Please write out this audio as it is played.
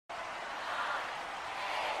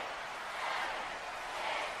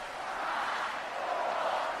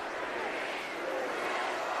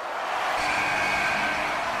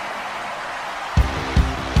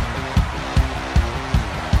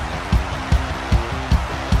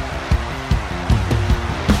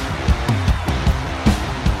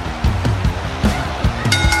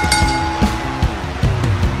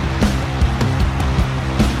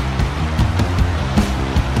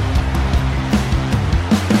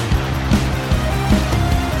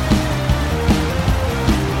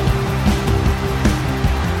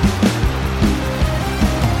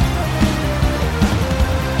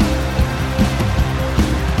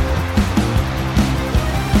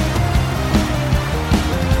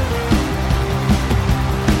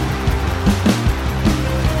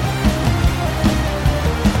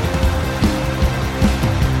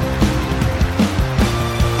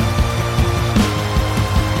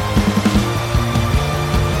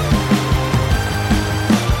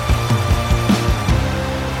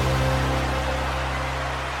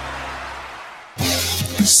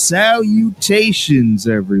Salutations,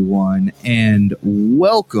 everyone, and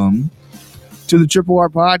welcome to the Triple R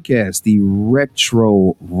Podcast, the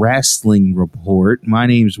Retro Wrestling Report. My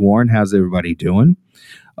name's Warren. How's everybody doing?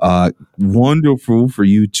 Wonderful for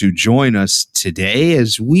you to join us today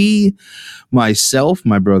as we, myself,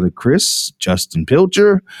 my brother Chris, Justin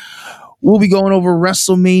Pilcher, we'll be going over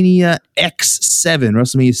WrestleMania X-7,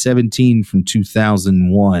 WrestleMania 17 from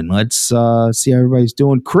 2001. Let's see how everybody's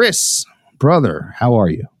doing. Chris, brother, how are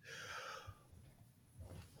you?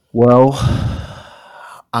 Well,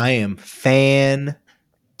 I am fantastic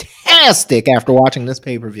after watching this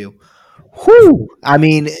pay-per-view. Whew! I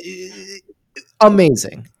mean,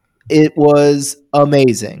 amazing. It was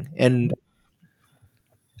amazing. And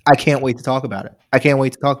I can't wait to talk about it.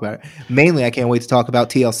 Mainly, I can't wait to talk about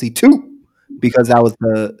TLC 2 because that was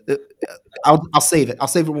I'll save it. I'll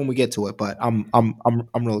save it when we get to it, but I'm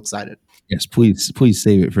real excited. Yes, please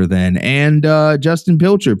save it for then. And Justin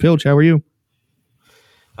Pilcher. Pilch, how are you?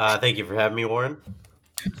 Thank you for having me, Warren.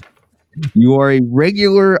 You are a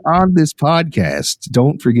regular on this podcast.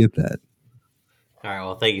 Don't forget that. All right,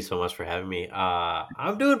 well, thank you so much for having me.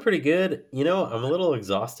 I'm doing pretty good. You know, I'm a little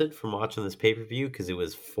exhausted from watching this pay-per-view because it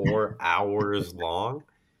was 4 hours long.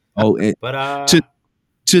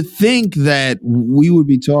 To think that we would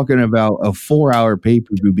be talking about a 4-hour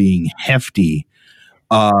pay-per-view being hefty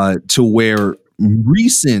to where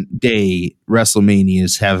recent day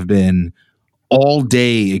WrestleManias have been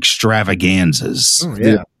all-day extravaganzas. Oh,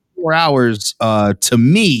 yeah. 4 hours to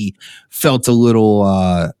me felt a little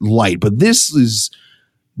light, but this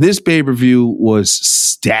pay-per-view was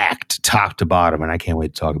stacked top to bottom, and I can't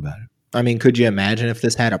wait to talk about it. I mean, could you imagine if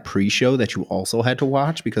this had a pre-show that you also had to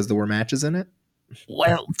watch because there were matches in it?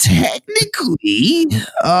 Well, technically,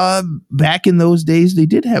 back in those days, they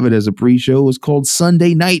did have it as a pre-show. It was called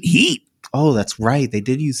Sunday Night Heat. Oh, that's right. They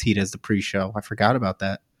did use Heat as the pre-show. I forgot about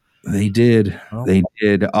that. They did.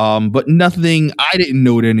 But nothing. I didn't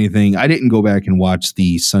note anything. I didn't go back and watch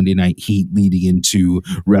the Sunday Night Heat leading into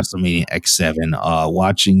WrestleMania X-7.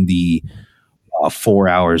 Watching the 4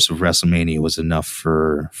 hours of WrestleMania was enough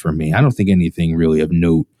for me. I don't think anything really of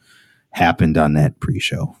note happened on that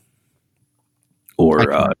pre-show.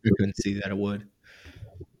 I couldn't see that it would.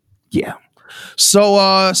 Yeah. So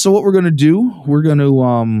what we're gonna do? We're gonna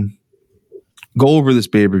go over this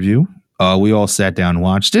pay-per-view. We all sat down and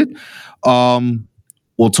watched it.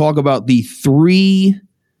 We'll talk about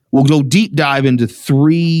we'll go deep dive into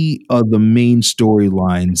 3 of the main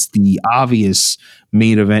storylines. The obvious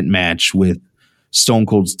main event match with Stone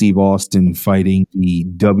Cold Steve Austin fighting the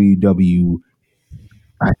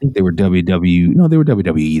I think they were WW. No, they were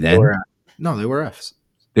WWE then. They were Fs.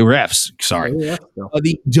 They were Fs. Sorry. They were Fs,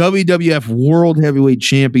 the WWF World Heavyweight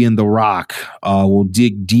Champion, The Rock. We'll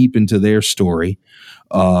dig deep into their story.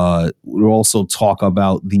 We'll also talk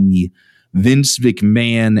about the Vince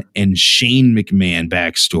McMahon and Shane McMahon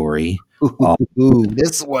backstory.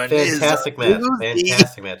 This one fantastic match.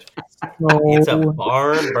 Fantastic match. It's a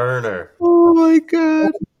barn burner. Oh my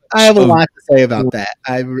god! I have a lot to say about that.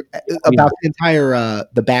 About the entire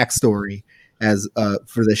the backstory as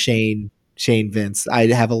for the Shane Vince. I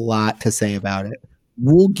have a lot to say about it.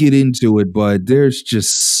 We'll get into it, but there's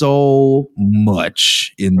just so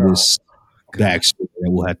much in this backstory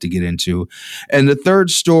that we'll have to get into. And the third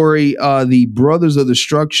story, the Brothers of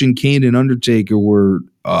Destruction, Kane and Undertaker, were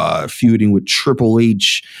feuding with Triple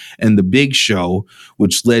H and The Big Show,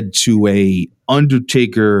 which led to a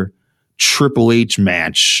Undertaker Triple H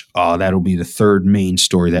match. That'll be the third main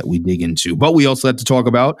story that we dig into. But we also have to talk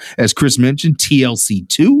about, as Chris mentioned, TLC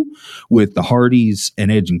 2 with the Hardys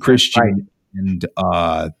and Edge and Christian and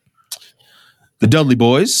the Dudley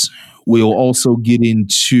Boys. We'll also get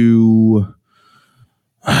into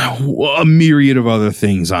a myriad of other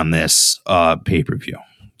things on this pay-per-view.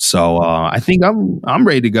 So I think I'm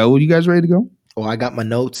ready to go. Are you guys ready to go? Oh, I got my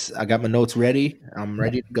notes. Ready. I'm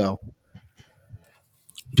ready to go.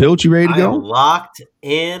 Pilch, you ready to go? I'm locked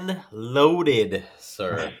in, loaded,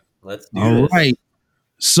 sir. Let's do this. All right.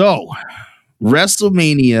 So,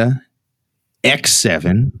 WrestleMania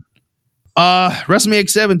X-7. WrestleMania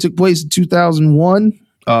X-7 took place in 2001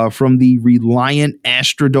 from the Reliant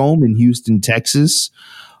Astrodome in Houston, Texas.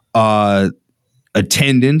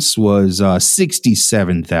 Attendance was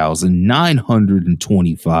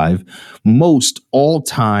 67,925, most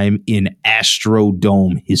all-time in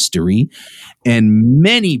Astrodome history. And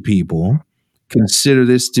many people consider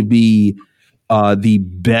this to be the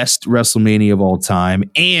best WrestleMania of all time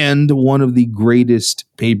and one of the greatest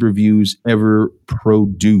pay-per-views ever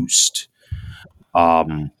produced.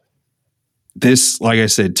 This, like I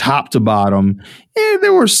said, top to bottom,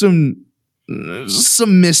 there were some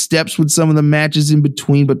some missteps with some of the matches in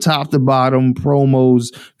between, but top to bottom, promos,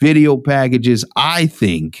 video packages, I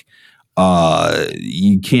think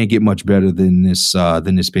you can't get much better than this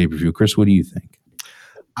pay-per-view. Chris, what do you think?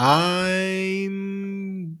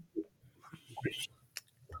 I'm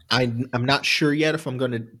not sure yet if I'm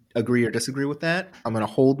going to agree or disagree with that. I'm going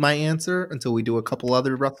to hold my answer until we do a couple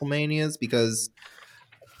other WrestleManias, because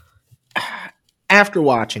after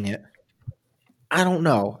watching it, I don't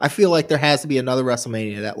know. I feel like there has to be another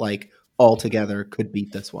WrestleMania that like altogether could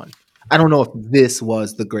beat this one. I don't know if this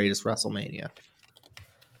was the greatest WrestleMania.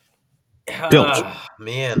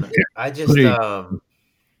 Man, I just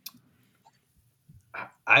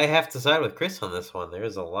I have to side with Chris on this one.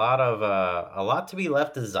 There's a lot to be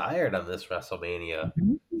left desired on this WrestleMania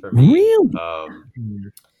for me. Really?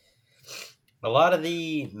 A lot of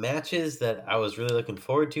the matches that I was really looking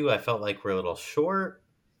forward to, I felt like were a little short.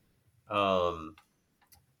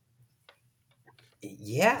 Yeah,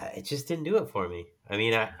 it just didn't do it for me. I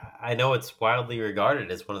mean, I know it's wildly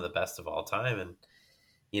regarded as one of the best of all time, and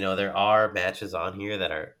there are matches on here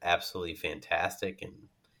that are absolutely fantastic, and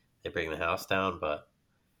they bring the house down. But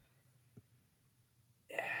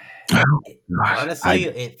honestly,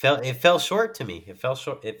 it fell short to me. It fell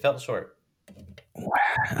short.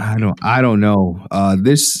 I don't know.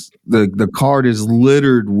 The card is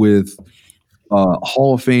littered with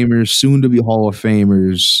Hall of Famers, soon to be Hall of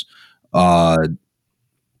Famers,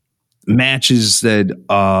 matches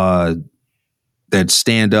that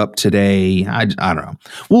stand up today. I don't know.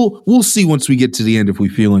 We'll see once we get to the end if we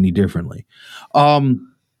feel any differently.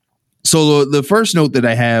 So the first note that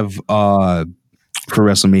I have for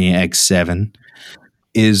WrestleMania X-7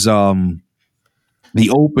 is the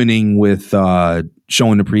opening with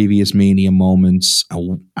showing the previous Mania moments.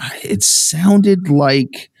 It sounded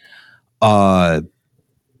like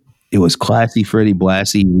it was Classy Freddie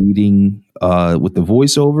Blassie reading with the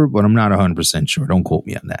voiceover, but I'm not 100% sure. Don't quote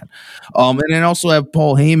me on that. And then also have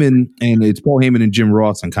Paul Heyman, and it's Paul Heyman and Jim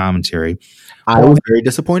Ross on commentary. I was very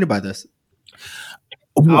disappointed by this.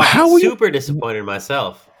 Super disappointed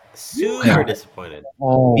myself. Super disappointed.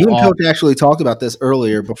 Me and Coach actually talked about this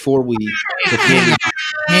earlier before we became.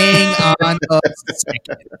 Hang on a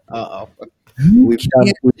second. Uh-oh. We've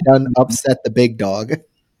done upset the big dog.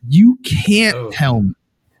 You can't tell me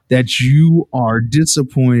that you are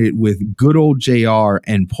disappointed with good old JR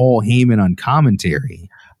and Paul Heyman on commentary.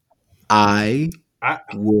 I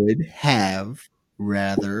would have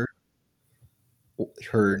rather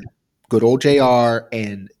heard good old JR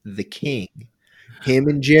and the King. Him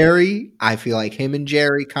and Jerry, I feel like him and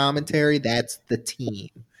Jerry commentary, that's the team.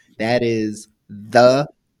 That is the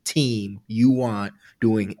team you want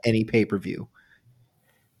doing any pay-per-view.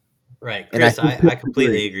 Right. Chris, I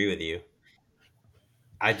completely agree with you.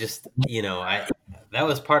 I just, that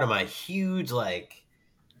was part of my huge, I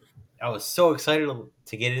was so excited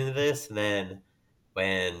to get into this. And then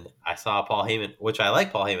when I saw Paul Heyman, which I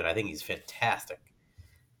like Paul Heyman, I think he's fantastic.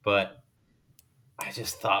 But I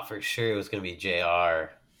just thought for sure it was going to be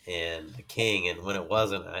JR and the King. And when it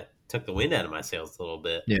wasn't, I took the wind out of my sails a little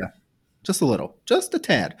bit. Yeah. Just a little. Just a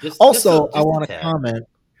tad. I want to comment.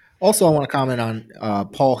 Also, I want to comment on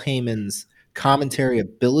Paul Heyman's commentary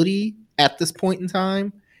ability at this point in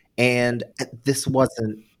time. And this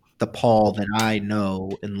wasn't the Paul that I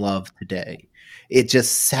know and love today. It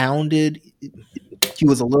just sounded, he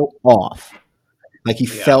was a little off. Like he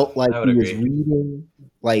felt like he was reading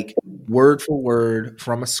like word for word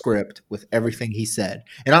from a script with everything he said.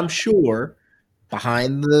 And I'm sure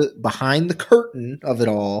behind the curtain of it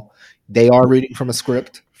all, they are reading from a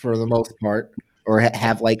script for the most part, or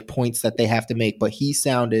have like points that they have to make. But he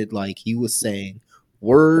sounded like he was saying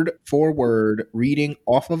word for word, reading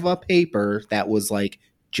off of a paper that was like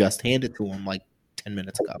just handed to him like 10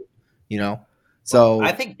 minutes ago, So well,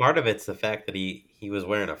 I think part of it's the fact that he was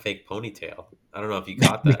wearing a fake ponytail. I don't know if you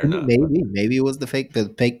caught that or not. Maybe it was the fake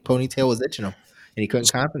ponytail was itching him and he couldn't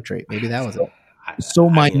concentrate. Maybe that was it. So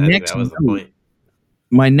my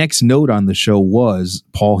next note on the show was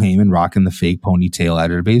Paul Heyman rocking the fake ponytail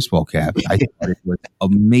out of a baseball cap. I thought it was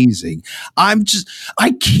amazing. I just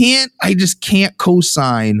can't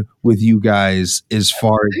co-sign with you guys as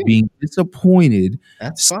far as being disappointed.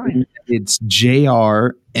 That's fine. It's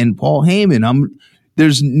JR and Paul Heyman.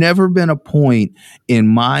 There's never been a point in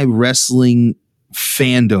my wrestling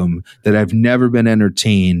fandom that I've never been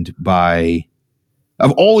entertained by.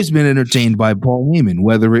 I've always been entertained by Paul Heyman,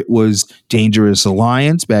 whether it was Dangerous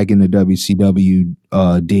Alliance back in the WCW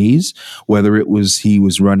days, whether it was he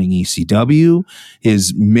was running ECW,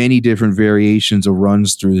 his many different variations of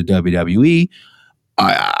runs through the WWE.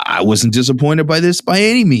 I wasn't disappointed by this by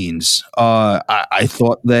any means. I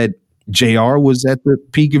thought that JR was at the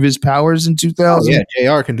peak of his powers in 2000. Oh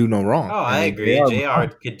yeah, JR can do no wrong. Oh, I agree.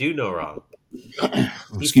 JR could do no wrong.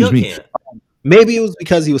 Excuse me. Can't. Maybe it was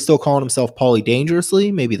because he was still calling himself Paulie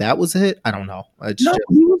Dangerously. Maybe that was it. I don't know.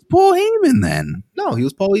 He was Paul Heyman then. No, he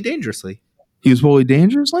was Paulie Dangerously. He was Paulie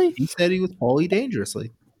Dangerously? He said he was Paulie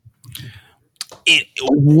Dangerously.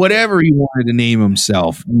 Whatever he wanted to name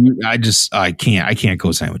himself, I can't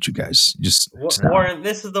co-sign with you guys. Just Warren,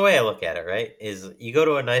 this is the way I look at it, right? Is you go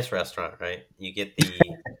to a nice restaurant, right? You get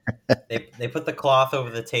they put the cloth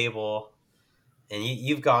over the table, and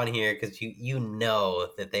you've gone here because you know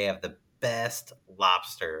that they have the best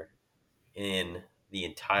lobster in the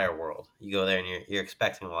entire world. You go there and you're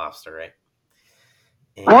expecting lobster, right?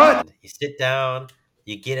 And what? You sit down,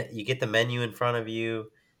 you get the menu in front of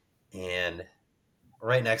you, and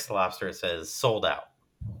right next to lobster it says sold out.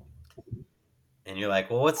 And you're like,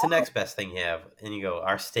 well, what's the next best thing you have? And you go,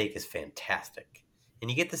 our steak is fantastic. And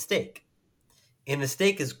you get the steak. And the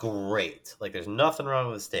steak is great. Like, there's nothing wrong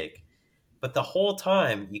with the steak. But the whole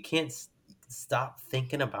time, you can't stop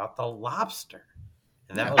thinking about the lobster.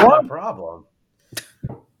 And that was my problem.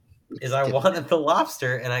 Is I wanted the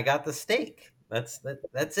lobster and I got the steak. That's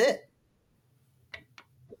it.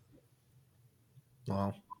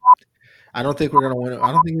 Well, I don't think we're gonna win.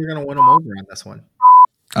 I don't think we're gonna win him over on this one.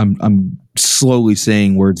 I'm slowly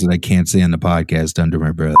saying words that I can't say on the podcast under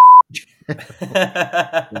my breath.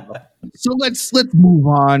 So let's move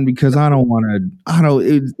on because I don't want to.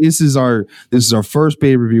 This is our first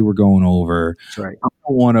pay-per-view we're going over. That's right. I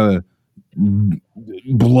don't want to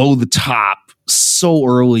blow the top so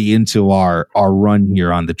early into our run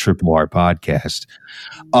here on the Triple R podcast.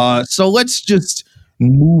 So let's just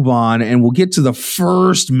move on and we'll get to the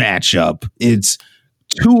first matchup. It's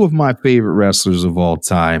two of my favorite wrestlers of all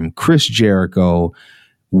time, Chris Jericho,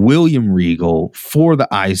 William Regal for the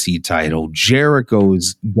IC title.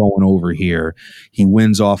 Jericho's going over here. He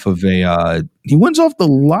wins off of the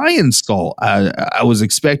Lion Skull. I was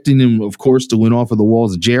expecting him, of course, to win off of the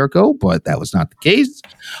Walls of Jericho, but that was not the case.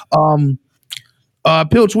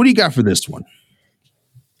 Pilch, what do you got for this one?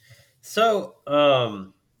 So,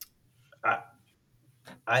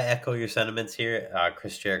 I echo your sentiments here.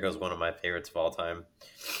 Chris Jericho is one of my favorites of all time.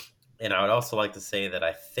 And I would also like to say that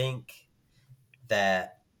I think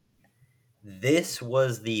that this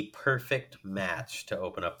was the perfect match to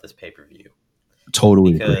open up this pay-per-view.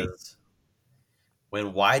 Totally because agree.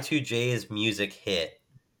 When Y2J's music hit,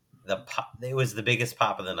 it was the biggest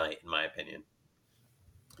pop of the night, in my opinion.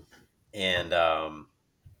 And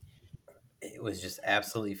it was just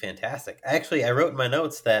absolutely fantastic. Actually, I wrote in my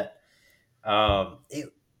notes that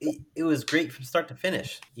it was great from start to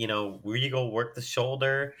finish. You know, Regal worked the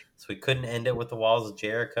shoulder, so we couldn't end it with the Walls of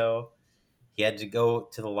Jericho. He had to go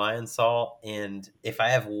to the Lion Salt, and if I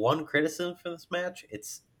have one criticism for this match, it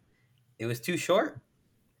was too short.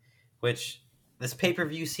 Which this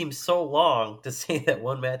pay-per-view seems so long, to say that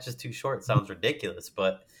one match is too short sounds ridiculous,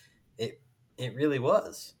 but it really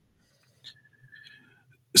was.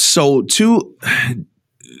 So the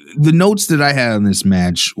notes that I had on this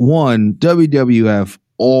match, one, WWF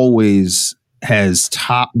always has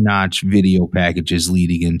top-notch video packages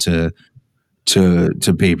leading into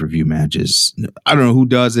pay-per-view matches. I don't know who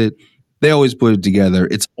does it. They always put it together.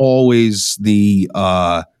 It's always the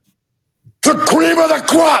cream of the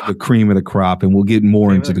crop. The cream of the crop, and we'll get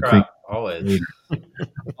more into the cream always.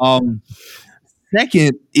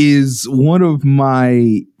 Second is one of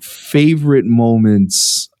my favorite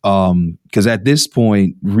moments because at this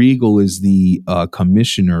point, Regal is the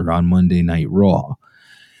commissioner on Monday Night Raw.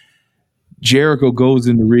 Jericho goes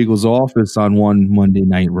into Regal's office on one Monday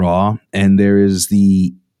Night Raw, and there is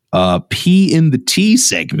the P in the T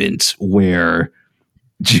segment where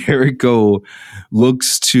Jericho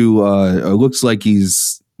looks like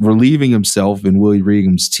he's relieving himself in Willie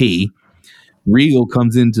Regan's tea. Regal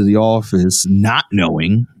comes into the office not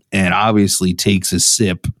knowing, and obviously takes a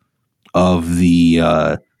sip of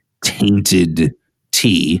the tainted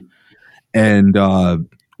tea. And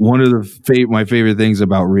one of my favorite things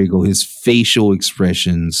about Regal, his facial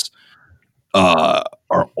expressions are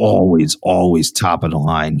always top of the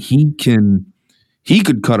line. He could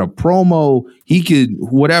cut a promo. He could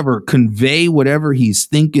convey whatever he's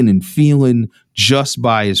thinking and feeling just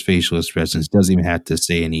by his facial expressions. Doesn't even have to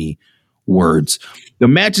say any words. The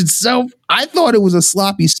match itself, I thought it was a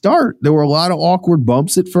sloppy start. There were a lot of awkward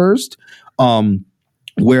bumps at first,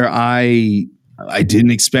 where I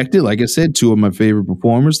didn't expect it. Like I said, two of my favorite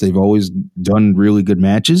performers. They've always done really good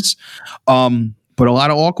matches. But a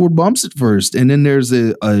lot of awkward bumps at first. And then there's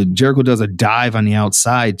Jericho does a dive on the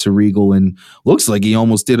outside to Regal and looks like he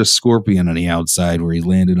almost did a scorpion on the outside where he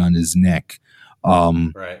landed on his neck.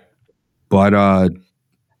 Right. But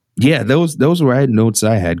yeah, those were notes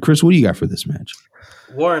I had. Chris, what do you got for this match?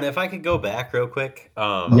 Warren, if I could go back real quick,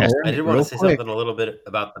 Yes. I did want to say something a little bit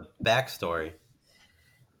about the backstory,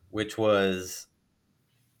 which was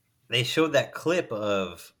they showed that clip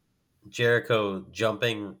of Jericho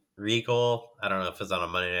jumping Regal. I don't know if it was on a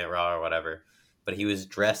Monday Night Raw or whatever, but he was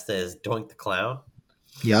dressed as Doink the Clown.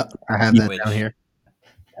 Yep, I have that down here.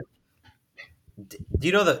 Do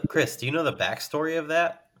you know Chris? Do you know the backstory of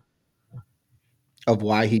that? Of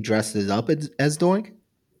why he dresses up as Doink,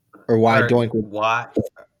 or why Doink?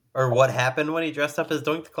 Or what happened when he dressed up as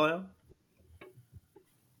Doink the Clown?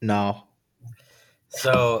 No.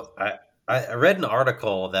 So I read an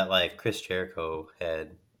article that like Chris Jericho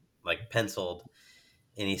had like penciled,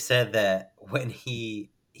 and he said that when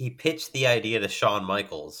he pitched the idea to Shawn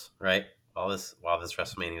Michaels, right, while this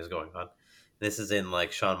WrestleMania was going on. This is in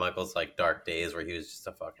like Shawn Michaels' like dark days where he was just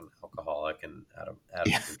a fucking alcoholic and out of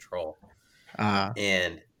control.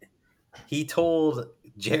 And he told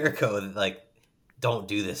Jericho like, "Don't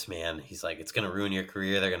do this, man." He's like, "It's gonna ruin your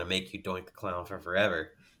career. They're gonna make you Doink the Clown for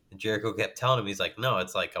forever." And Jericho kept telling him, he's like, "No,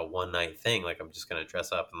 it's like a one night thing. Like I'm just gonna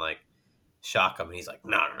dress up and like shock him." And he's like,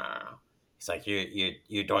 "No. He's like,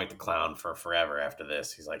 you're Doink the Clown for forever after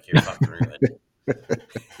this." He's like, "You're fucking ruined."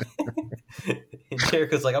 And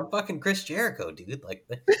Jericho's like, "I'm fucking Chris Jericho, dude. Like,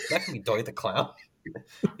 that can be Doink the Clown."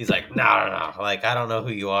 He's like, no. Like, I don't know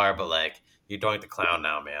who you are, but like, you're Doink the Clown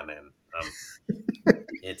now, man, and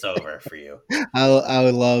it's over for you. I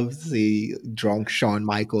would love to see drunk Shawn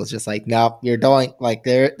Michaels just like, "Nope, you're Doink. Like,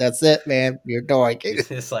 that's it, man. You're Doink." He's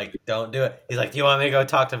just like, "Don't do it." He's like, "Do you want me to go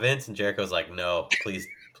talk to Vince?" And Jericho's like, "No, please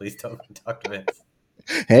don't talk to Vince."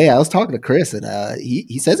 Hey, I was talking to Chris, and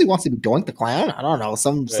he says he wants to be Doink the Clown. I don't know,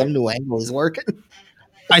 some new angle he's working.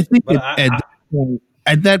 I think at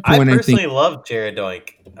that point, I personally loved Jared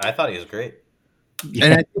Doink. I thought he was great. Yeah.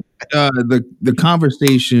 And I think, the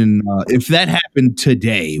conversation, if that happened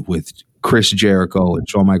today with Chris Jericho and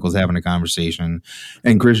Shawn Michaels having a conversation,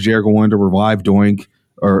 and Chris Jericho wanted to revive Doink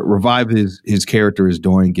or revive his character as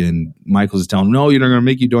Doink, and Michaels is telling him, "No, you're not going to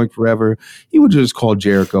make you Doink forever," he would just call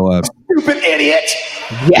Jericho a stupid idiot.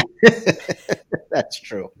 Yeah, that's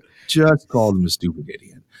true. Just called him a stupid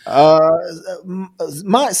idiot.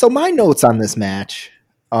 My notes on this match,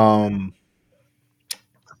 I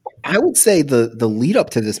would say the lead up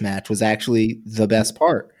to this match was actually the best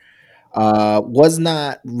part. Was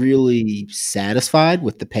not really satisfied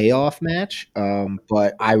with the payoff match,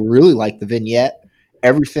 but I really liked the vignette.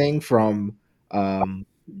 Everything from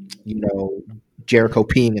Jericho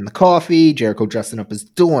peeing in the coffee, Jericho dressing up as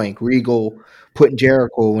Doink, Regal putting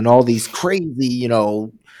Jericho in all these crazy,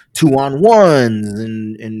 2-on-1s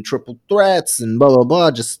and triple threats and blah blah blah,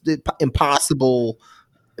 just impossible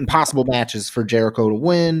matches for Jericho to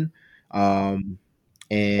win.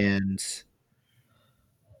 And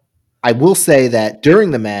I will say that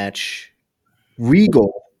during the match,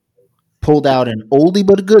 Regal pulled out an oldie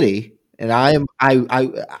but a goodie, and I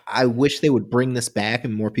wish they would bring this back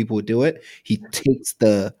and more people would do it. He takes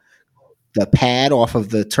the pad off of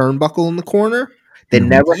the turnbuckle in the corner. They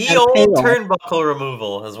never had old turnbuckle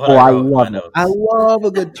removal is what I love it. I love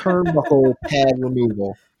a good turnbuckle pad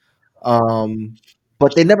removal.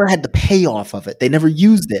 But they never had the payoff of it. They never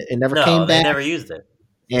used it. It never came back. They never used it.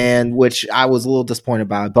 And which I was a little disappointed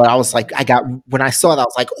by, but I was like, when I saw that, I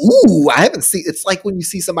was like, ooh, I haven't seen. It's like when you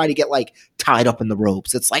see somebody get like tied up in the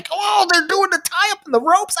ropes. It's like, oh, they're doing the tie up in the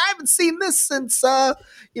ropes. I haven't seen this since,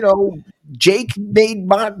 Jake bit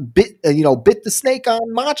the snake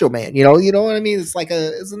on Macho Man. You know what I mean? It's like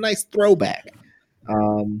it's a nice throwback.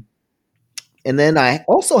 And then I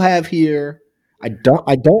also have here, I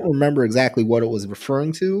don't remember exactly what it was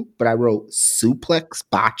referring to, but I wrote suplex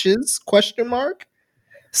botches ?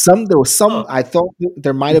 There was some. I thought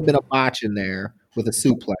there might have been a botch in there with a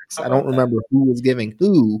suplex. I don't remember who was giving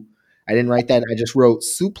who. I didn't write that. I just wrote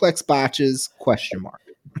suplex botches ?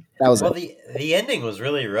 That was the ending was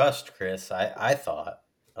really rushed, Chris. I thought.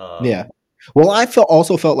 Yeah. Well, I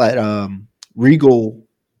also felt like Regal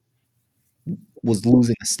was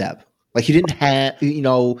losing a step. Like he didn't have,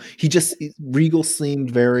 Regal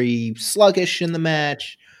seemed very sluggish in the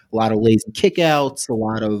match. A lot of lazy kickouts. A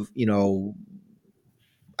lot of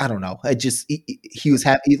I don't know.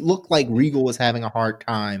 It looked like Regal was having a hard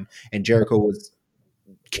time, and Jericho was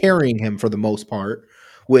carrying him for the most part.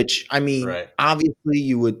 Which I mean, Obviously,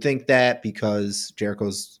 you would think that because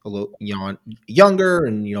Jericho's a little younger,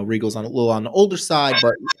 and Regal's a little on the older side.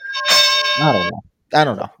 But I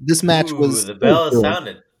don't know. This match was the bell has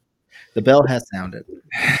sounded. The bell has sounded.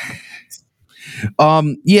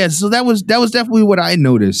 Yeah. So that was definitely what I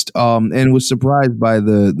noticed, and was surprised by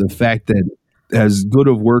the fact that as good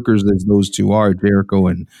of workers as those two are, Jericho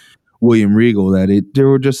and William Regal, that there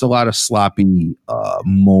were just a lot of sloppy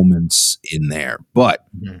moments in there. But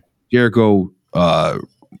Jericho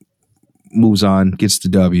moves on, gets the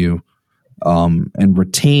W, and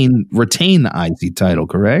retain the IC title,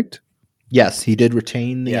 correct? Yes, he did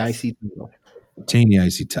retain the IC title. Retain the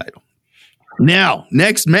IC title. Now,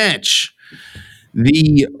 next match,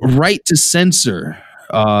 the Right to Censor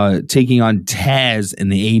taking on Taz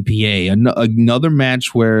and the APA. Another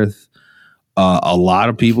match with a lot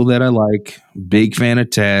of people that I like. Big fan of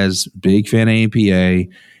Taz, big fan of APA,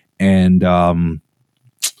 and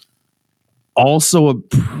also a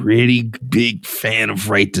pretty big fan of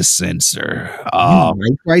Right to Censor.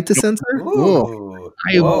 Right to Censor?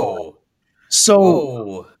 Whoa.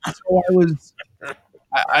 So I was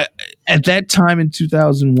at that time in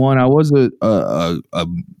 2001. I was a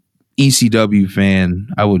ECW fan.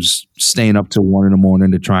 I was staying up till 1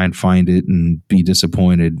 a.m. to try and find it and be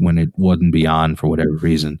disappointed when it wasn't beyond for whatever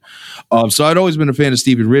reason. So I'd always been a fan of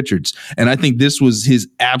Steven Richards, and I think this was his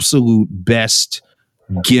absolute best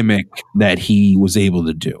gimmick that he was able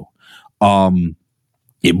to do.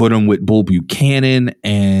 It put him with Bull Buchanan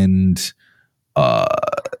and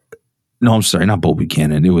no, I'm sorry, not Bull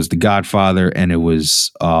Buchanan. It was the Godfather, and it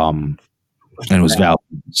was Val.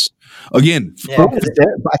 Again, I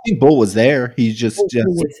think Bull was there. He just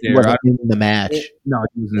wasn't in the match. He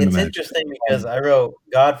wasn't in the match. It's interesting because I wrote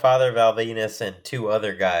Godfather, Val Venus, and 2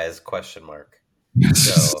 other guys, question mark.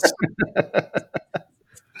 So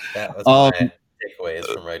that was my takeaways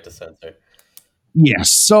from Right to Censor. Yeah.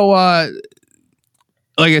 So like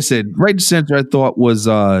I said, Right to Censor I thought was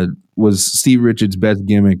Steve Richards' best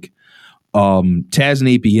gimmick. Taz and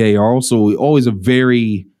APA are also always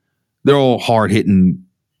they're all hard hitting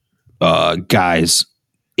guys.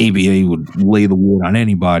 APA would lay the wood on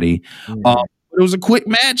anybody. It was a quick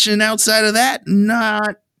match, and outside of that,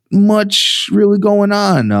 not much really going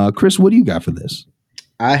on. Chris, what do you got for this?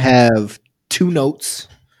 I have 2 notes.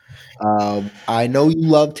 I know you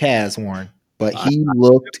love Taz, Warren, but he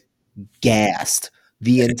looked gassed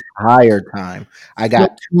the entire time. I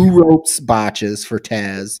got 2 ropes botches for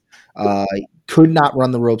Taz. Could not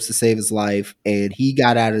run the ropes to save his life, and he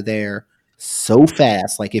got out of there so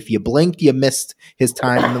fast. Like if you blinked, you missed his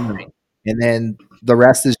time in the ring. And then the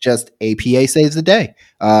rest is just APA saves the day.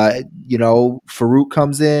 Farouk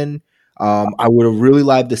comes in. I would have really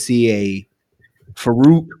liked to see a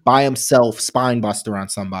Farouk by himself spine buster on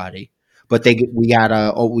somebody, but we got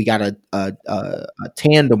a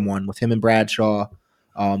tandem one with him and Bradshaw,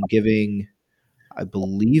 giving, I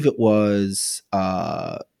believe it was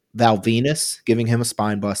Val Venus giving him a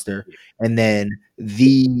spine buster, and then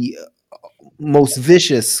the most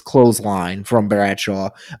vicious clothesline from Bradshaw.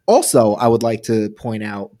 Also, I would like to point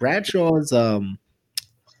out Bradshaw's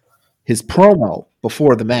his promo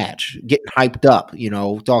before the match, getting hyped up,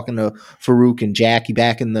 talking to Farouk and Jackie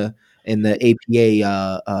back in the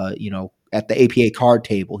APA, at the APA card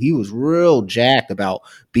table. He was real jacked about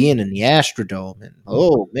being in the Astrodome, and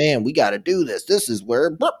oh man, we got to do this. This is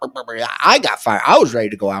where I got fired. I was ready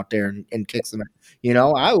to go out there and kick some.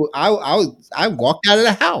 I walked out of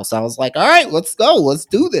the house. I was like, all right, let's go. Let's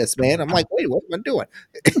do this, man. I'm like, wait, what am I doing?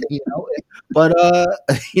 But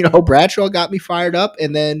Bradshaw got me fired up,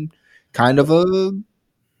 and then kind of a,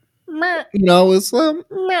 it's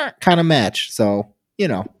a kind of match. So,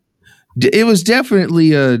 it was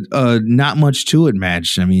definitely a not much to it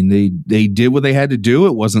match. I mean, they did what they had to do.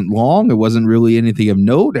 It wasn't long. It wasn't really anything of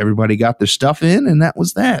note. Everybody got their stuff in, and that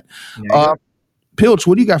was that. Yeah. Pilch,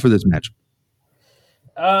 what do you got for this match?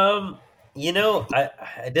 I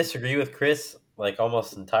disagree with Chris like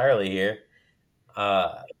almost entirely here.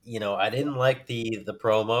 I didn't like the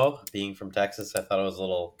promo. Being from Texas, I thought it was a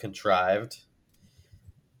little contrived.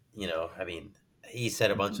 He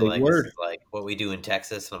said a bunch of like what we do in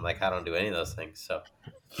Texas, and I'm like, I don't do any of those things. So,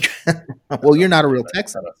 well, you're not a real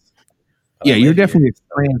Texan. Yeah, you're definitely a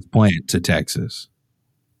transplant to Texas.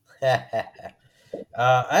 I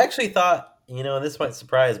actually thought, and this might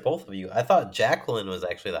surprise both of you, I thought Jacqueline was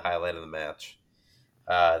actually the highlight of the match.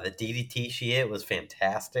 The DDT she hit was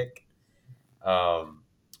fantastic. I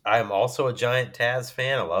am also a giant Taz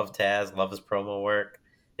fan. I love Taz, love his promo work.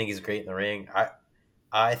 I think he's great in the ring.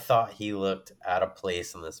 I thought he looked out of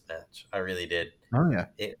place in this match. I really did. Oh yeah.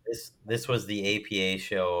 This was the APA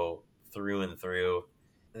show through and through.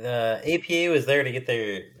 The APA was there to get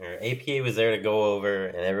APA was there to go over,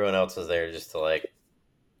 and everyone else was there just to like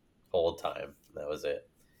hold time. That was it.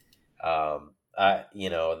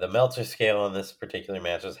 The Meltzer scale on this particular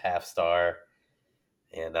match was 1/2 star,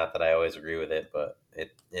 and not that I always agree with it, but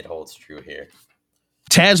it holds true here.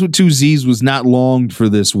 Taz with 2 Z's was not long for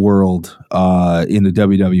this world in the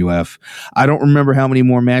WWF. I don't remember how many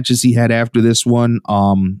more matches he had after this one.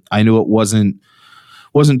 I knew it wasn't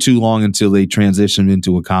too long until they transitioned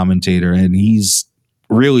into a commentator, and he's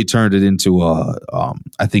really turned it into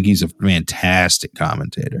I think he's a fantastic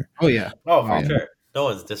commentator. Oh yeah. Oh, for sure. No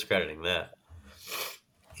one's discrediting that.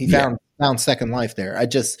 He found second life there.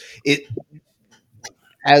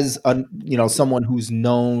 As someone who's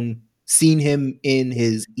seen him in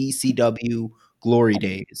his ECW glory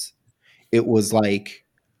days, it was like,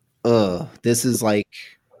 this is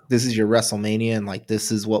your WrestleMania, and like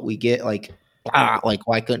this is what we get. Like,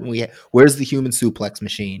 why couldn't we? Where's the human suplex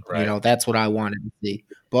machine? Right. That's what I wanted to see.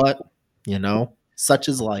 But such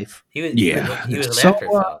is life. He was an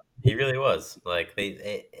afterthought. He really was. Like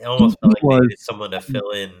it almost felt like they needed someone to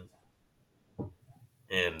fill in.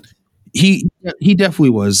 And he definitely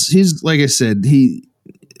was. Like I said,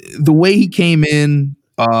 the way he came in,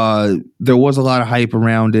 there was a lot of hype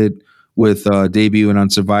around it with debuting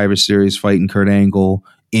on Survivor Series, fighting Kurt Angle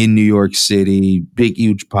in New York City, big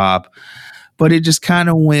huge pop, but it just kind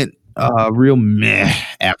of went real meh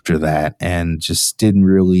after that, and just didn't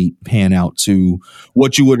really pan out to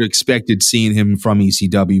what you would have expected seeing him from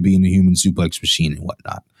ECW, being a human suplex machine and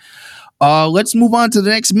whatnot. Let's move on to the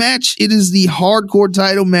next match. It is the hardcore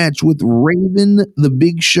title match with Raven, the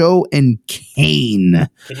Big Show, and Kane.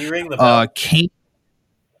 Can you ring the bell? Kane.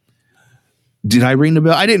 Did I ring the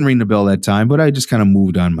bell? I didn't ring the bell that time, but I just kind of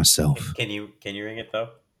moved on myself. Can you ring it though?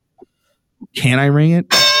 Can I ring it?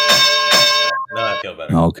 No, I feel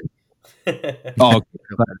better. Okay. Okay.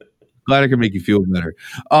 Glad I can make you feel better.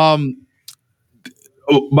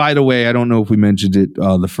 By the way, I don't know if we mentioned it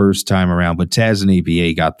the first time around, but Taz and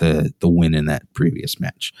APA got the win in that previous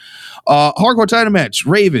match. Hardcore title match,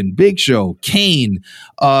 Raven, Big Show, Kane.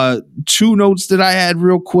 2 notes that I had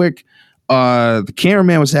real quick. The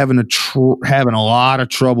cameraman was having a lot of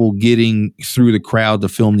trouble getting through the crowd to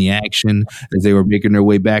film the action as they were making their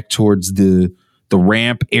way back towards the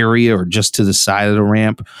ramp area, or just to the side of the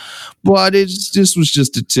ramp. But this was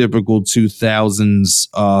just a typical 2000s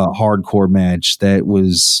hardcore match that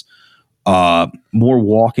was more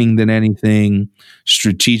walking than anything,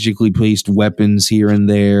 strategically placed weapons here and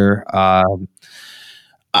there. I'm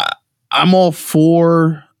all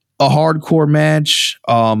for a hardcore match.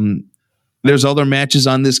 There's other matches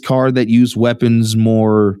on this card that use weapons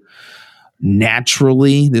more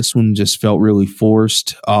naturally. This one just felt really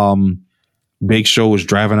forced. Big Show was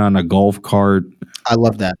driving on a golf cart. I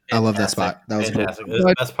love that. I love that spot. That was fantastic. It was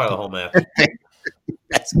the best part of the whole match.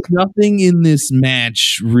 Nothing in this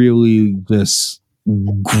match really just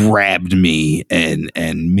grabbed me and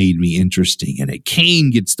made me interesting in it.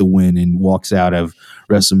 Kane gets the win and walks out of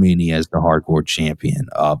WrestleMania as the hardcore champion.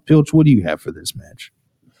 Pilch, what do you have for this match?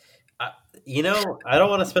 I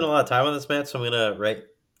don't want to spend a lot of time on this match, so I'm going to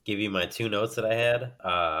give you my 2 notes that I had.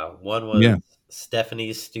 One was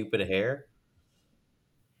Stephanie's stupid hair.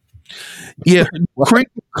 Yeah,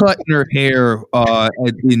 crinkle cutting her hair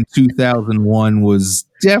in 2001 was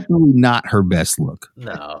definitely not her best look.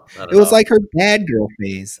 No, it was like her bad girl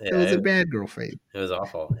phase. Yeah, it was a bad girl phase. It was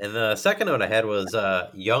awful. And the second note I had was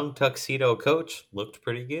young tuxedo coach looked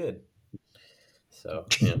pretty good. So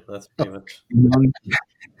yeah, that's pretty much.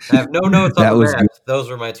 I have no notes on the match. Those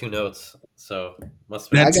were my 2 notes. So must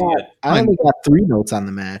be good. I only got 3 notes on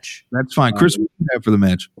the match. That's fine. Chris, what do you have for the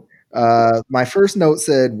match? My first note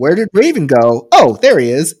said, "Where did Raven go?" Oh, there he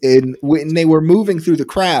is. And when they were moving through the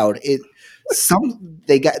crowd,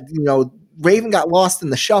 Raven got lost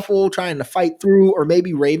in the shuffle trying to fight through, or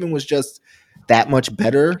maybe Raven was just that much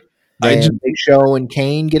better than Big Show and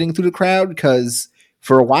Kane getting through the crowd, because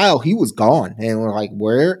for a while he was gone, and we're like,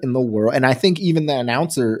 where in the world? And I think even the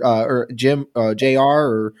announcer or Jim, JR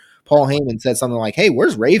or Paul Heyman said something like, "Hey,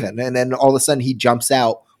 where's Raven?" And then all of a sudden he jumps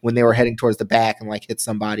out when they were heading towards the back and like hit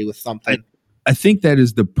somebody with something. I think that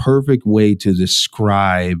is the perfect way to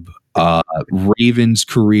describe Raven's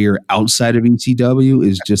career outside of ECW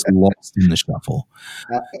is just lost in the shuffle.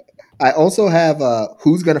 I also have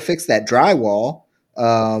who's going to fix that drywall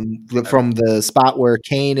from the spot where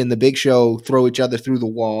Kane and the Big Show throw each other through the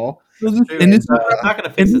wall. And it's not going to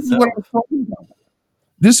fix itself.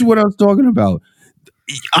 This is what I was talking about.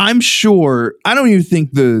 I'm sure. I don't even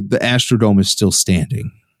think the Astrodome is still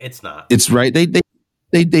standing. It's not. It's right. They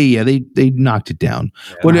knocked it down.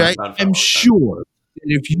 Yeah, but I'm sure that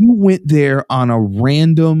if you went there on a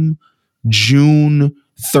random June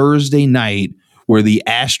Thursday night where the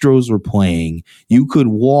Astros were playing, you could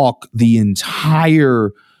walk the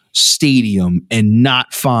entire stadium and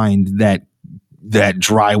not find that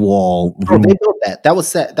drywall room. Oh, they built that. That was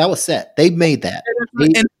set. They made that.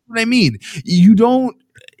 And what I mean, you don't.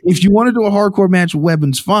 if you want to do a hardcore match with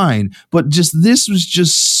weapons, fine. But this was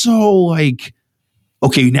just so like,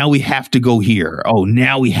 okay, now we have to go here. Oh,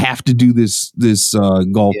 now we have to do this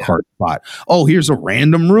golf cart spot. Oh, here's a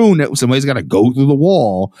random rune that somebody's got to go through the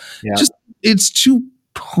wall. Yeah. Just it's too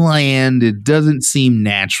planned. It doesn't seem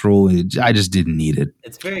natural. I just didn't need it.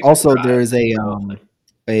 It's very also there is a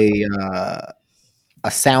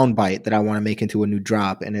sound bite that I want to make into a new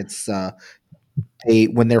drop, and it's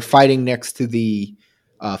when they're fighting next to the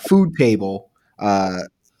food table.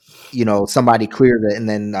 Somebody cleared it, and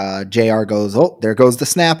then JR goes, "Oh, there goes the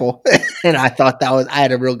Snapple," and I thought I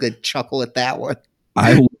had a real good chuckle at that one.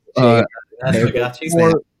 That's what got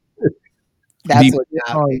you. That's what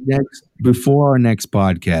before our next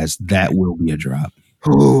podcast, that will be a drop.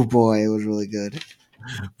 Oh boy, it was really good.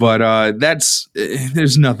 But there's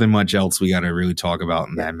nothing much else we got to really talk about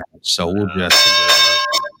in that match, so we'll just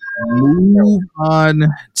move on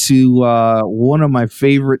to one of my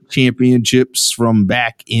favorite championships from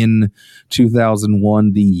back in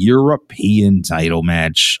 2001, the European title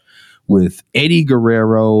match with Eddie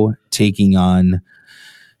Guerrero taking on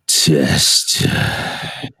Test.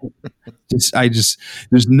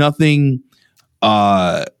 There's nothing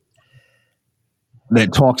that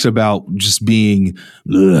talks about just being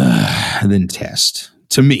than Test,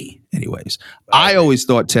 to me anyways. I always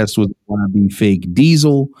thought Test was going to be fake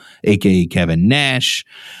Diesel, aka Kevin Nash.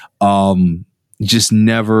 Just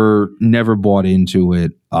never bought into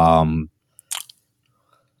it.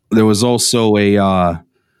 There was also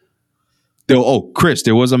Chris,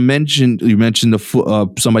 there was a mention. You mentioned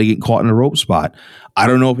somebody getting caught in a rope spot. I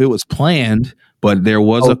don't know if it was planned, but there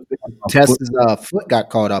was Test's foot got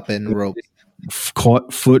caught up in the rope.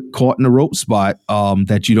 Caught in a rope spot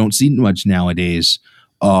that you don't see much nowadays.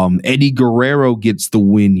 Eddie Guerrero gets the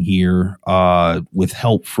win here with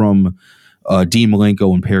help from Dean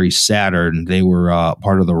Malenko and Perry Saturn. They were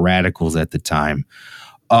part of the Radicals at the time.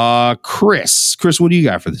 Chris, what do you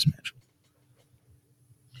got for this match?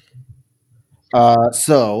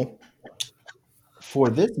 So for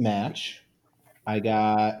this match, I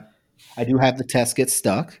do have the Test get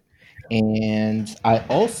stuck, and I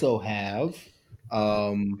also have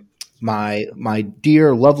my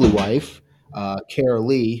dear lovely wife, Kara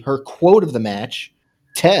Lee, her quote of the match,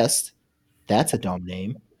 Test, that's a dumb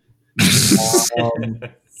name. I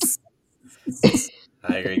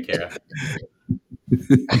agree, Kara.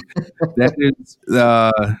 That is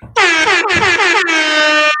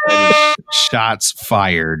shots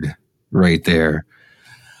fired right there.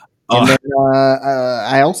 And then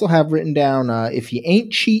I also have written down, if you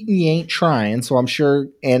ain't cheating, you ain't trying. So I'm sure,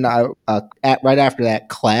 and right after that,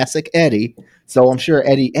 classic Eddie. So I'm sure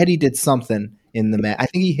Eddie did something in the match. I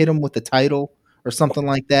think he hit him with the title or something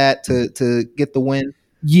like that to get the win.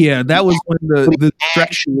 Yeah, that was when the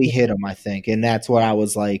actually hit him, I think, and that's what I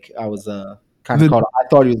was like. I was kind of caught. I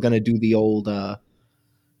thought he was going to do the old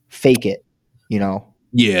fake it,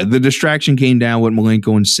 Yeah, the distraction came down with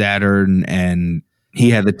Malenko and Saturn, and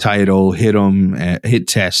he had the title, hit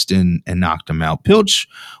Test, and knocked him out. Pilch,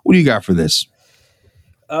 what do you got for this?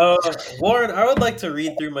 Warren, I would like to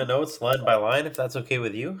read through my notes line by line, if that's okay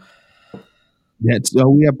with you. We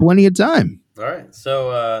have plenty of time. All right.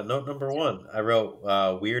 So note number 1, I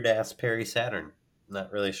wrote weird ass Perry Saturn.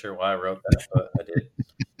 Not really sure why I wrote that, but I did.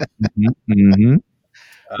 Mm-hmm.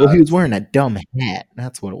 Well, he was wearing a dumb hat.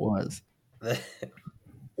 That's what it was.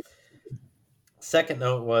 Second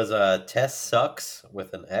note was Test sucks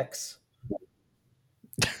with an X.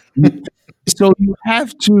 So you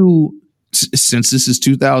have to, since this is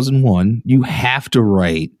 2001, you have to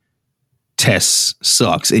write Test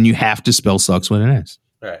sucks, and you have to spell sucks with an S.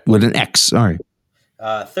 Right. With an X, sorry.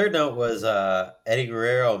 Third note was Eddie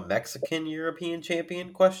Guerrero, Mexican European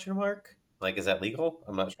champion, ? Like, is that legal?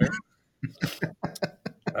 I'm not sure.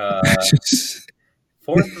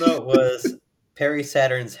 Fourth note was Perry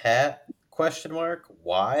Saturn's hat, ?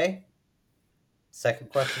 Why? Second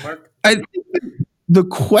question mark. I think the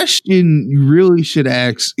question you really should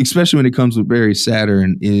ask, especially when it comes with Perry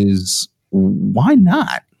Saturn, is why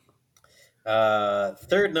not?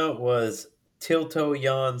 Third note was Tilto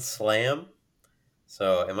Yon Slam.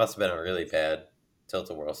 So it must have been a really bad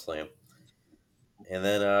Tilt-A-Whirl Slam. And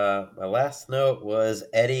then my last note was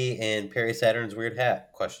Eddie and Perry Saturn's weird hat, ?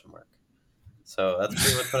 So that's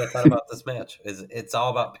pretty much what I thought about this match. It's all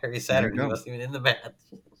about Perry Saturn. He wasn't even in the match.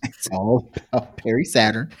 It's all about Perry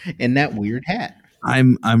Saturn and that weird hat.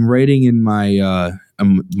 I'm writing in my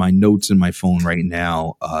my notes in my phone right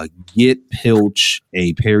now. Get Pilch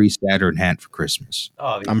a Perry Saturn hat for Christmas.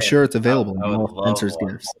 Oh, I'm sure it's available in all Spencer's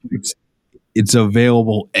gifts. It's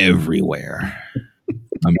available everywhere.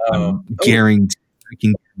 I'm guaranteed. I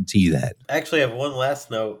can guarantee that. Actually, I have one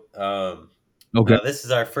last note. Okay. This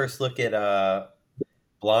is our first look at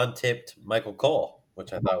blonde-tipped Michael Cole,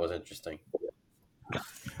 which I thought was interesting.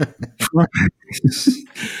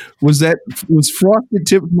 was frosted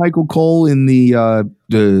tipped Michael Cole in the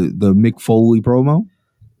Mick Foley promo?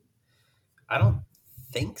 I don't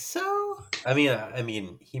think so. I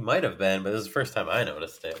mean, he might have been, but this is the first time I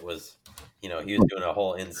noticed it. Was he was doing a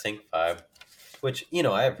whole In Sync vibe, which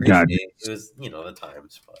I appreciate. It was the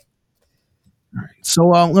times, but. All right. So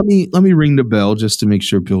let me ring the bell just to make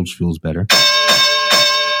sure Pilch feels better.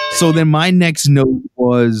 So then my next note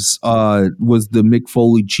was the Mick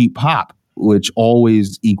Foley cheap hop, which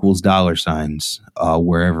always equals $signs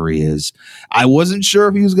wherever he is. I wasn't sure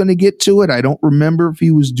if he was going to get to it. I don't remember if he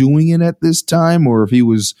was doing it at this time or if he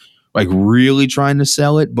was like really trying to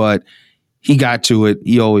sell it, but he got to it.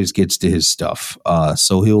 He always gets to his stuff.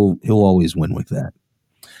 So he'll always win with that.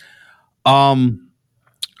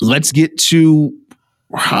 Let's get to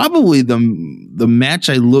probably the match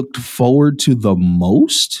I looked forward to the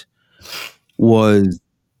most was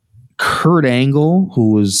Kurt Angle,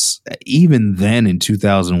 who was even then in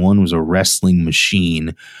 2001 was a wrestling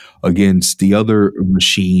machine against the other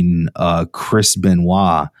machine, Chris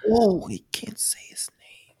Benoit. Oh, he can't say his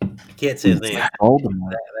name. You can't say his name.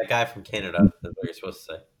 That guy from Canada. That's what you're supposed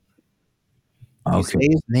to say. Okay. You say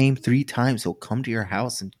his name 3 times, he'll come to your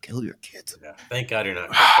house and kill your kids. Yeah, thank God you're not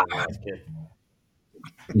Chris Benoit's kid.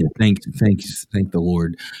 Yeah, thank the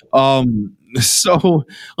Lord. So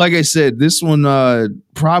like I said, this one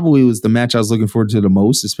probably was the match I was looking forward to the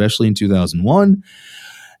most, especially in 2001.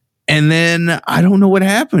 And then I don't know what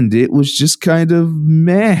happened. It was just kind of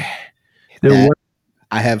meh.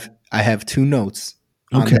 I have 2 notes.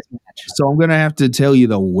 Okay, so I'm gonna have to tell you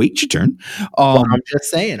to wait your turn. I'm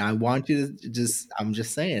just saying. I want you to I'm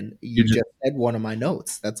just saying. You just said one of my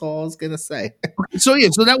notes. That's all I was gonna say. So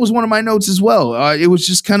that was one of my notes as well. It was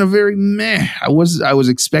just kind of very meh. I was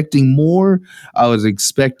expecting more. I was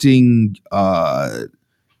expecting. I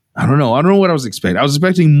don't know what I was expecting. I was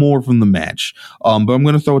expecting more from the match. But I'm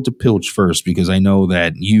gonna throw it to Pilch first because I know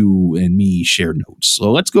that you and me share notes.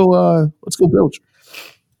 So let's go. Pilch.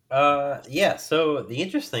 Yeah, so the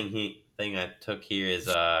interesting thing I took here is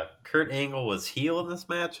Kurt Angle was heel in this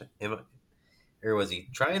match, or was he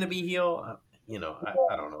trying to be heel?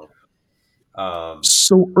 I don't know.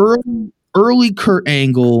 So early Kurt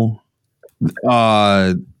Angle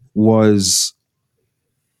was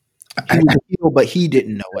he was heel, but he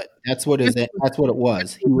didn't know it. That's what it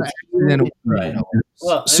was. He was right.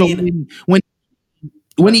 Well, so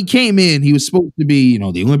when he came in, he was supposed to be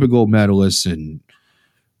the Olympic gold medalist and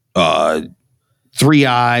 3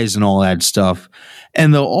 eyes and all that stuff,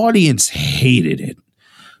 and the audience hated it.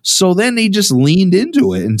 So then he just leaned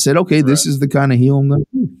into it and said, "Okay, this is the kind of heel I'm going to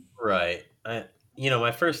be." Right.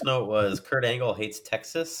 My first note was Kurt Angle hates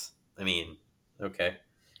Texas. I mean, okay,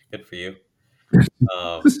 good for you.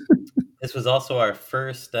 This was also our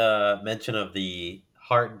first mention of the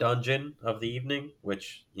Heart Dungeon of the evening,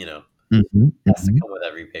 which has to come with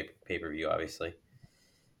every pay-per-view, obviously.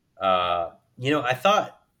 I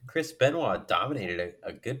thought Chris Benoit dominated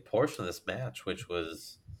a good portion of this match, which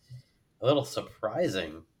was a little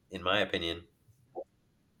surprising, in my opinion.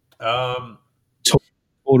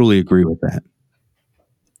 Totally agree with that.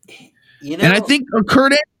 And I think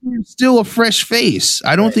Kurt Angle is still a fresh face.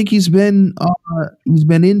 I don't think he's been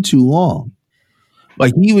in too long.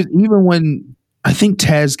 Like he was, even when I think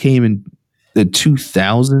Taz came in the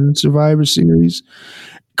 2000 Survivor Series,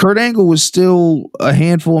 Kurt Angle was still a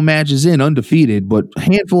handful of matches in, undefeated, but a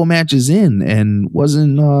handful of matches in, and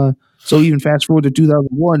wasn't. So even fast forward to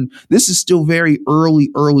 2001, this is still very early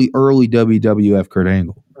WWF Kurt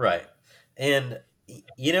Angle. Right, and I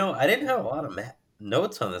didn't have a lot of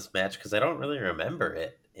notes on this match because I don't really remember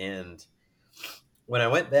it. And when I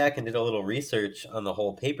went back and did a little research on the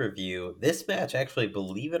whole pay-per-view, this match actually,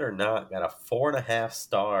 believe it or not, got a 4.5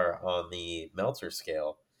 star on the Meltzer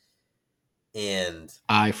scale. And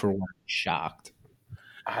I, for one, shocked.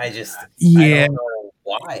 I don't know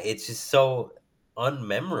why. It's just so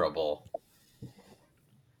unmemorable.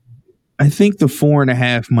 I think the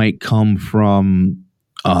 4.5 might come from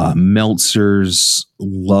Meltzer's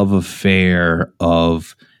love affair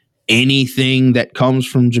of anything that comes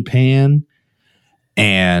from Japan,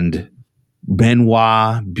 and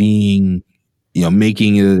Benoit being,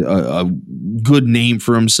 making a good name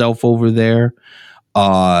for himself over there.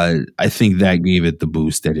 I think that gave it the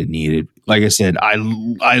boost that it needed. Like I said, I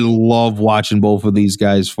love watching both of these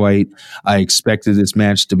guys fight. I expected this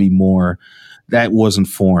match to be more. That wasn't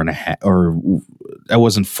 4.5, or that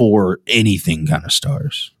wasn't 4 anything kind of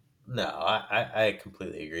stars. No, I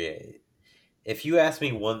completely agree. if you ask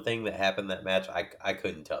me one thing that happened in that match, I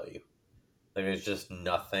couldn't tell you. Like, there's just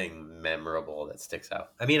nothing memorable that sticks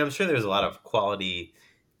out. I mean, I'm sure there's a lot of quality,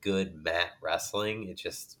 good mat wrestling. It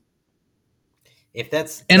just if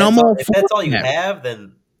that's all you have,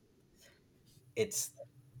 then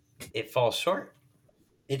it falls short.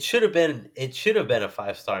 It should have been a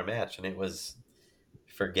 5-star match, and it was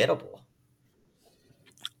forgettable.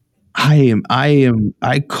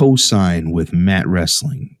 I co-sign with mat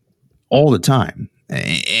wrestling all the time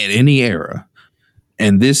in any era,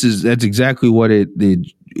 and that's exactly what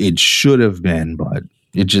it should have been, but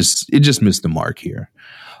it just missed the mark here.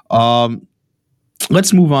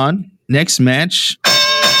 Let's move on. Next match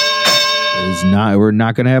is not. We're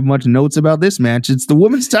not going to have much notes about this match. It's the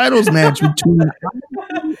women's titles match between.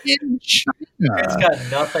 It's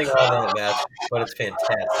got nothing on that match, but it's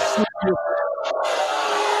fantastic.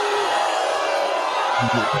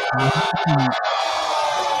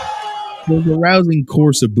 There's a rousing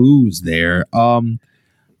course of booze there. I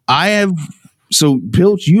have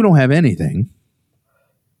Pilch, you don't have anything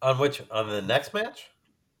on the next match.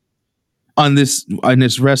 On this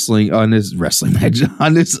wrestling match,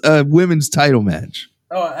 on this women's title match.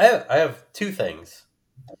 Oh, I have two things.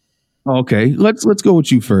 Okay, let's go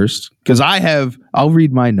with you first, because I'll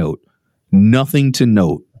read my note. Nothing to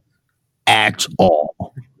note at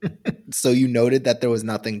all. So you noted that there was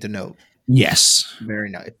nothing to note. Yes. Very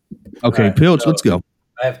nice. Okay, right, Pilch, let's go.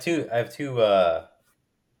 I have two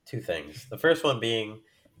things. The first one being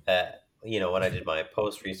that, when I did my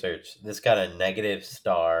post research, this got a negative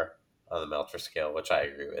star on the Meltzer scale, which I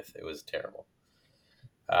agree with. It was terrible.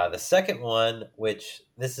 The second one, which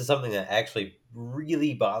this is something that actually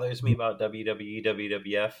really bothers me about WWE,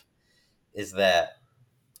 WWF, is that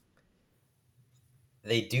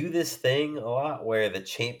they do this thing a lot where the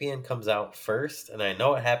champion comes out first, and I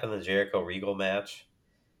know it happened in the Jericho Regal match,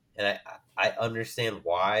 and I understand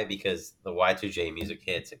why, because the Y2J music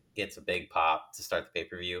hits, it gets a big pop to start the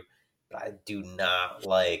pay-per-view, but I do not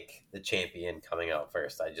like the champion coming out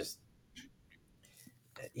first. I just,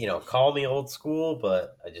 call me old school,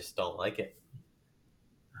 but I just don't like it.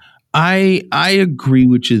 I agree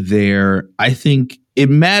with you there. I think it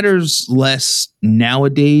matters less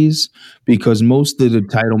nowadays because most of the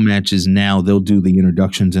title matches now, they'll do the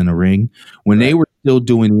introductions in a ring. When they were still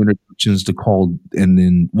doing the introductions to call, and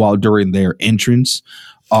then during their entrance,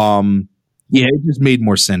 it just made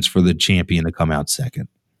more sense for the champion to come out second.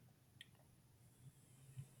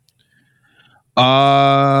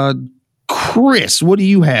 Chris, what do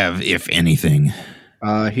you have, if anything?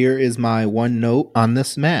 Here is my one note on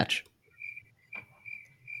this match.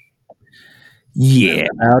 Yeah,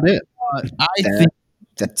 that's about it.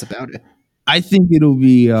 That's about it. I think it'll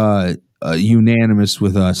be unanimous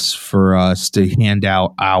with us for us to hand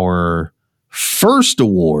out our first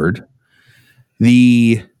award.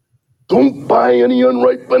 The don't buy any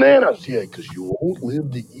unripe bananas, because you won't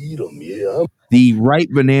live to eat them. Yeah. The Ripe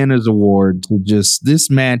Bananas Award. This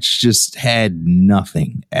match just had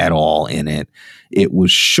nothing at all in it. It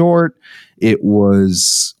was short. It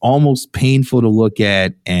was almost painful to look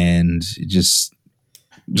at, and just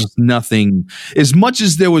nothing. As much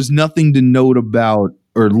as there was nothing to note about,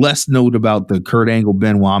 or less note about, the Kurt Angle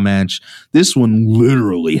Benoit match, this one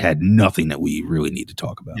literally had nothing that we really need to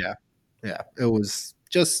talk about. Yeah. It was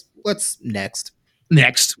just next. We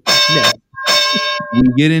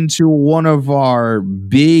get into one of our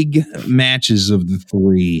big matches of the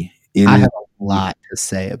three. I have a lot to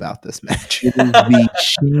say about this match. It is the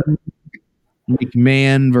Shane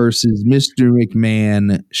McMahon versus Mr.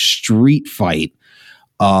 McMahon street fight.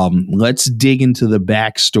 Let's dig into the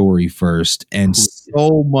backstory first. And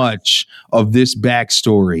so much of this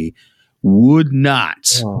backstory would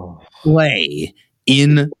not play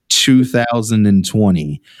in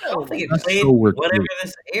 2020. I don't think it played whenever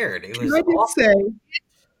this aired. It was awful.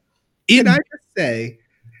 Can I just say?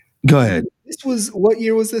 Go ahead. This was, what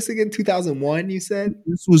year was this again? 2001, you said?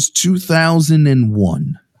 This was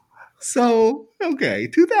 2001. So, okay,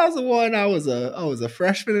 2001, I was a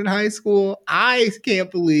freshman in high school. I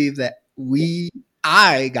can't believe that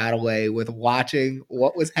I got away with watching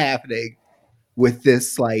what was happening with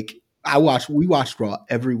this. Like, we watched Raw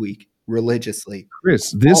every week religiously.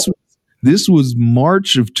 Chris, this was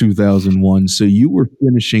March of 2001, so you were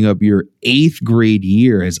finishing up your 8th grade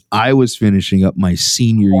year as I was finishing up my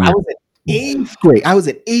senior year. I was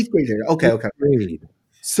in 8th grade. Okay. Grade.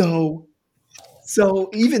 So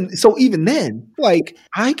even then, like,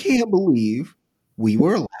 I can't believe we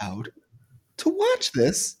were allowed to watch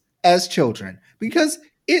this as children, because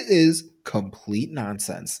it is complete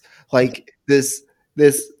nonsense. Like, this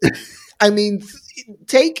I mean,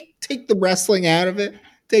 take the wrestling out of it.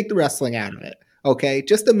 take the wrestling out of it. Okay,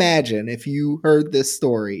 just imagine if you heard this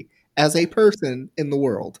story as a person in the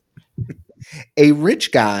world. A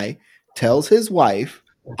rich guy tells his wife,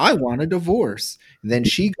 I want a divorce. And then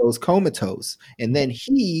she goes comatose. And then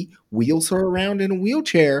he wheels her around in a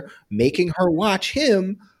wheelchair, making her watch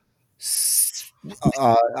him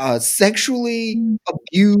sexually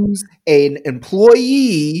abuse an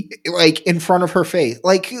employee like in front of her face.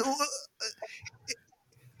 Like,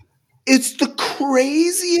 it's the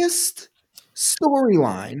craziest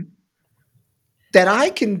storyline that I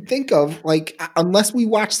can think of, like, unless we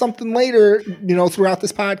watch something later, throughout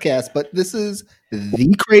this podcast. But this is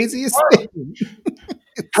the craziest thing.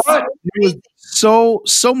 It was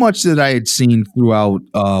so much that I had seen throughout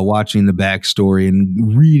watching the backstory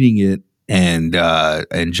and reading it and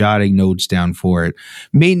jotting notes down for it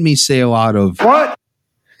made me say a lot of what?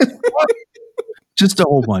 Just a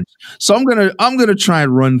whole bunch. So I'm gonna try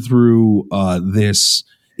and run through this.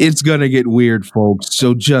 It's gonna get weird, folks.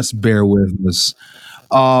 So just bear with us.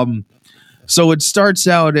 So it starts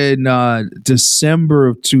out in December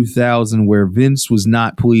of 2000, where Vince was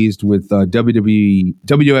not pleased with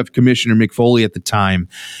WWF Commissioner Mick Foley at the time,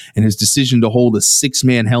 and his decision to hold a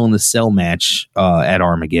 6-man Hell in a Cell match at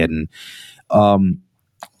Armageddon.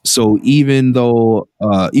 So even though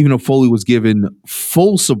Foley was given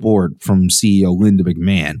full support from CEO Linda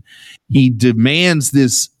McMahon, he demands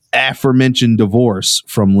this aforementioned divorce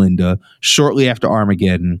from Linda shortly after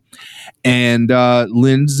Armageddon. And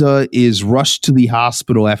Linda is rushed to the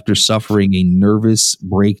hospital after suffering a nervous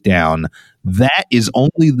breakdown. That is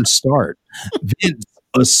only the start. Vince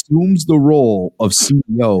assumes the role of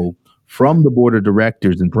CEO from the board of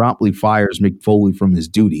directors and promptly fires Mick Foley from his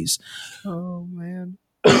duties. Oh, man.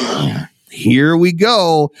 Here we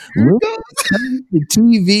go. The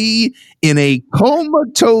TV in a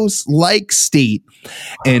comatose-like state,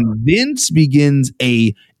 and Vince begins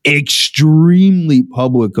a extremely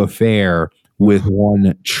public affair with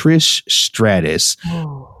one Trish Stratus.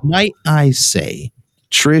 Might I say,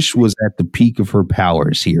 Trish was at the peak of her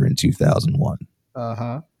powers here in 2001.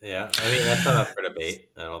 Uh-huh. Yeah, I mean, that's not up for debate,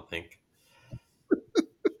 I don't think.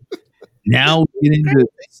 Now getting to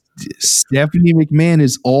Stephanie McMahon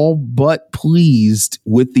is all but pleased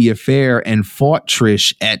with the affair and fought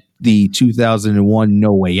Trish at the 2001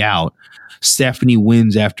 No Way Out. Stephanie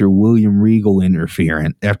wins after some William Regal interference.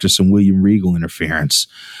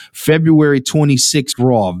 February 26th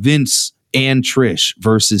Raw, Vince and Trish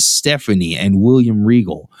versus Stephanie and William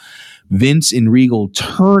Regal. Vince and Regal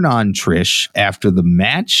turn on Trish after the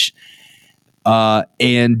match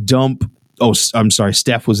and dump. Oh, I'm sorry.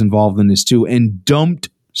 Steph was involved in this too, and dumped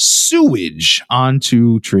sewage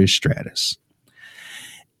onto Trish Stratus.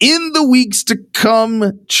 In the weeks to come,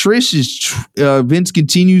 Vince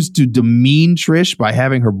continues to demean Trish by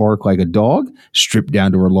having her bark like a dog, stripped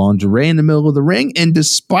down to her lingerie in the middle of the ring. And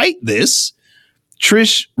despite this,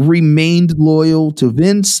 Trish remained loyal to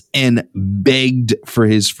Vince and begged for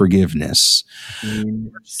his forgiveness.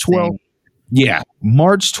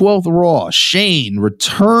 March 12th Raw, Shane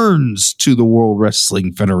returns to the World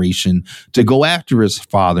Wrestling Federation to go after his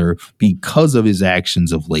father because of his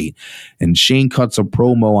actions of late. And Shane cuts a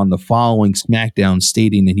promo on the following SmackDown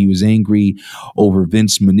stating that he was angry over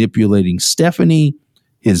Vince manipulating Stephanie,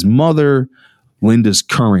 his mother, Linda's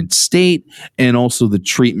current state, and also the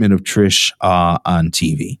treatment of Trish on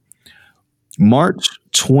TV. March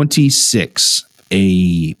 26th,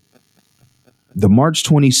 the March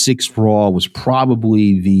 26th Raw was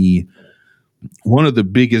probably one of the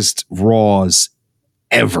biggest Raws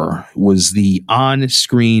ever. Was the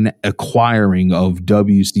on-screen acquiring of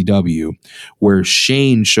WCW, where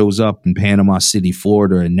Shane shows up in Panama City,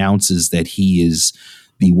 Florida, and announces that he is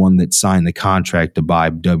the one that signed the contract to buy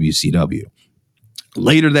WCW.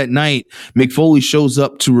 Later that night, Mick Foley shows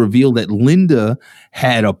up to reveal that Linda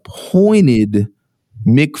had appointed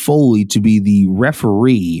Mick Foley to be the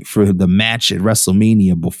referee for the match at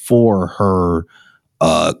WrestleMania before her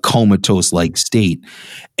comatose-like state,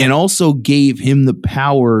 and also gave him the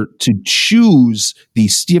power to choose the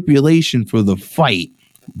stipulation for the fight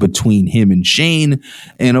between him and Shane.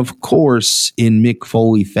 And of course, in Mick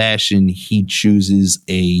Foley fashion, he chooses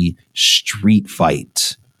a street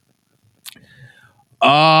fight.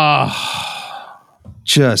 I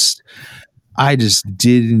just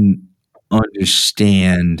didn't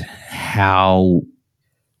understand how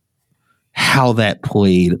that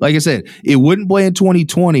played. Like I said, it wouldn't play in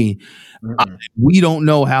 2020. We don't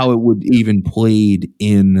know how it would even played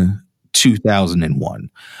in 2001.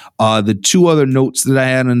 The two other notes that I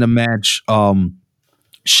had in the match,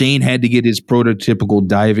 Shane had to get his prototypical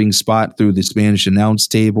diving spot through the Spanish announce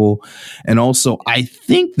table. And also, I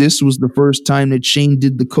think this was the first time that Shane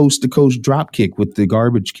did the coast-to-coast drop kick with the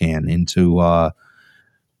garbage can into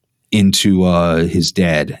his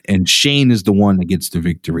dad. And Shane is the one that gets the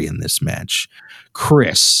victory in this match.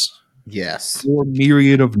 Chris. Yes. Your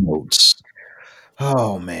myriad of notes.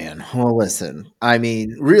 Oh, man. Well, listen, I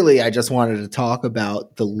mean, really, I just wanted to talk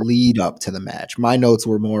about the lead up to the match. My notes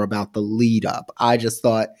were more about the lead up. I just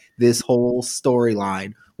thought this whole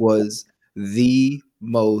storyline was the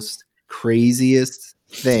most craziest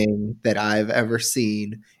thing that I've ever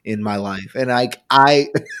seen in my life. And I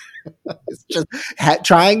it's just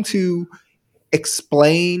trying to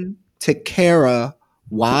explain to Kara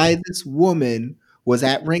why this woman was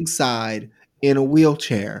at ringside in a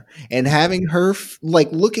wheelchair and having her like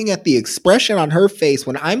looking at the expression on her face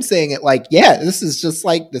when I'm saying it like, yeah, this is just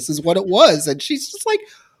like, this is what it was. And she's just like,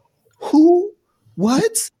 who,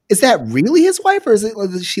 what? Is that really his wife or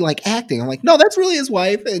is she like acting? I'm like, no, that's really his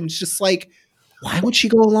wife. And it's just like, why would she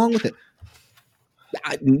go along with it?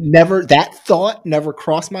 That thought never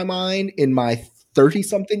crossed my mind in my 30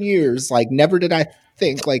 something years. Like, never did I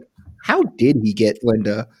think, like, how did he get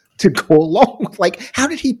Linda to go along? Like, how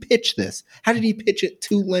did he pitch this? How did he pitch it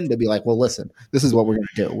to Linda? Be like, well, listen, this is what we're going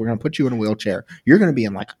to do. We're going to put you in a wheelchair. You're going to be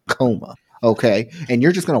in like a coma. Okay. And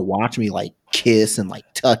you're just going to watch me like kiss and like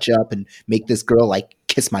touch up and make this girl like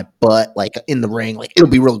kiss my butt, like in the ring. Like, it'll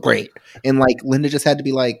be real great. And like, Linda just had to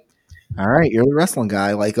be like, all right, you're the wrestling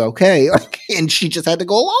guy. Like, okay. And she just had to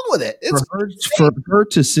go along with it. For her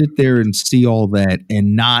to sit there and see all that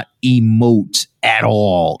and not emote at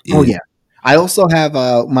all. Oh, yeah. I also have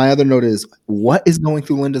my other note is what is going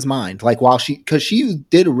through Linda's mind? Like, because she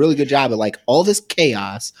did a really good job at like all this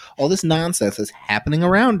chaos, all this nonsense is happening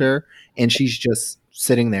around her. And she's just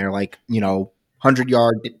sitting there like,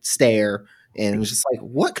 100-yard stare. And it was just like,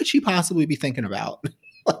 what could she possibly be thinking about?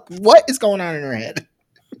 Like, what is going on in her head?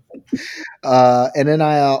 And then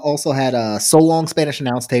I also had a So Long Spanish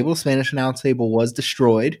Announce Table. Spanish Announce Table was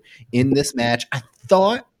destroyed in this match. I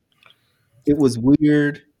thought it was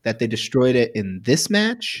weird that they destroyed it in this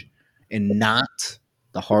match and not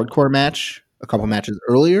the hardcore match a couple matches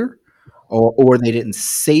earlier, or they didn't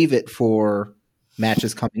save it for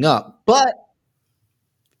matches coming up. But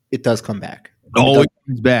it does come back. It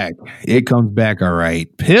comes back. It comes back. All right.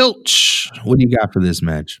 Pilch, what do you got for this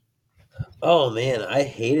match? Oh man, I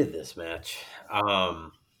hated this match.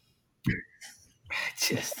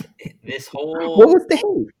 This whole what was the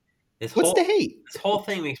hate? What's the hate? This whole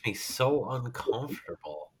thing makes me so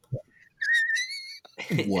uncomfortable.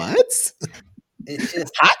 What? It's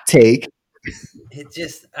just hot take. It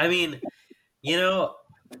just, I mean,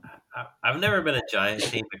 I've never been a giant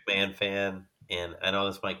Shane McMahon fan, and I know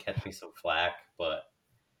this might catch me some flack, but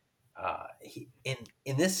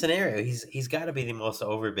in this scenario, he's got to be the most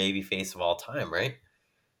over baby face of all time, right?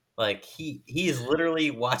 Like he is literally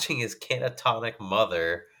watching his catatonic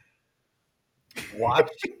mother watch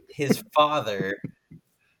his father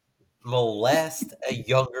molest a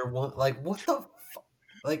younger one. Like what the fuck?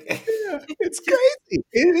 Like it's crazy.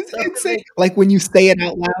 It's insane. Like when you say it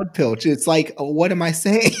out loud, Pilch, it's like, oh, what am I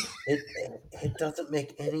saying? It doesn't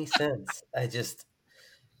make any sense. I just,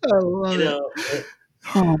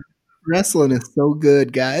 wrestling is so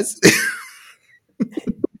good, guys.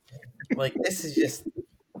 Like this is just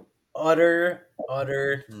utter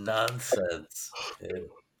nonsense.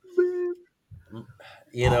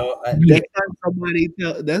 Next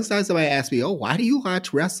time somebody asks me, "Oh, why do you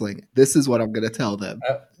watch wrestling?" This is what I'm going to tell them.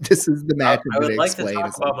 This is the match. I would like to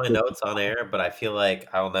talk about my notes on air, but I feel like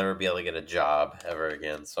I'll never be able to get a job ever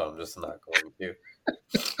again, so I'm just not going to.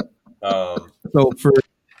 So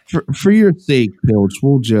for your sake, Pilch,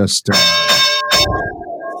 we'll just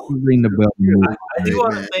ring the bell. I do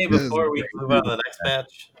want to say before we move on to the next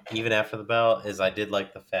match, even after the bell, is I did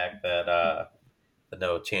like the fact that the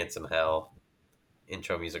No Chance in Hell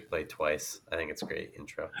intro music played twice. I think it's a great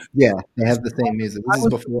intro. Yeah, they have the same music. This is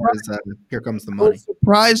before his Here Comes the Money. I was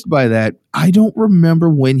surprised by that. I don't remember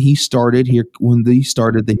when they started the Here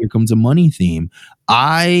Comes the Money theme.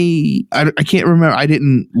 I can't remember. I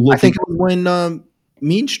didn't look. I think it was when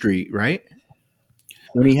Mean Street, right?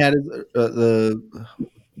 When he had his the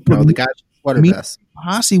guy sweater vest.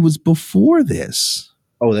 Posse was before this.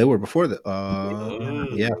 Oh, they were before that.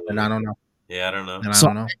 Yeah, and I don't know. Yeah, I don't know. And I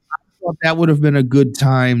don't know. I thought that would have been a good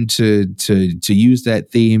time to use that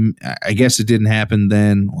theme. I guess it didn't happen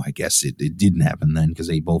then. Well, I guess it didn't happen then because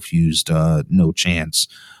they both used No Chance.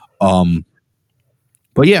 But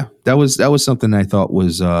yeah, that was something I thought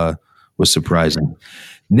was surprising.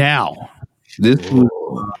 Now, this was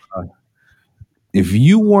if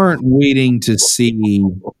you weren't waiting to see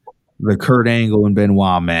the Kurt Angle and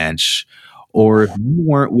Benoit match, or if you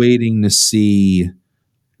weren't waiting to see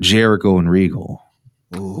Jericho and Regal,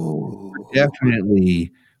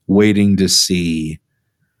 definitely waiting to see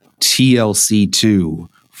TLC 2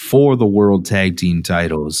 for the World Tag Team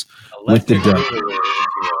titles with the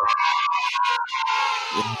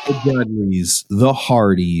Dudleys, the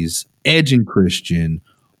Hardys, Edge and Christian.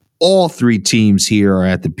 All three teams here are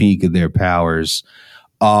at the peak of their powers.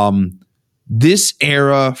 This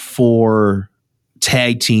era for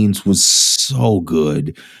tag teams was so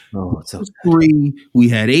good. We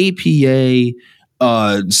had APA.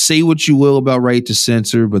 Say what you will about Right to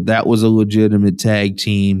Censor, but that was a legitimate tag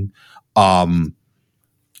team. And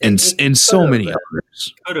so many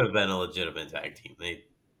others. Could have been a legitimate tag team. They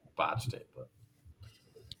botched it, but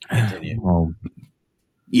continue. Well,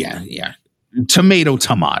 yeah. Tomato,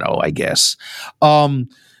 I guess.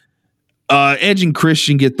 Edge and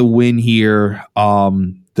Christian get the win here.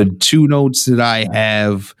 The two notes that I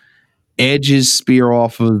have: Edge's spear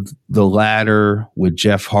off of the ladder with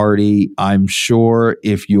Jeff Hardy. I'm sure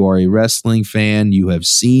if you are a wrestling fan, you have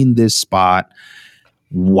seen this spot.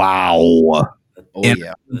 Wow.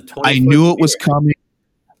 Yeah. I knew it was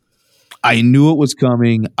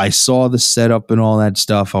coming. I saw the setup and all that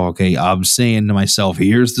stuff. Okay, I'm saying to myself,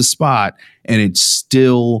 here's the spot. And it's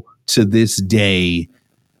still, to this day,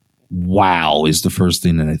 wow, is the first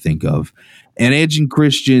thing that I think of. And Edge and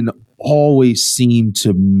Christian always seem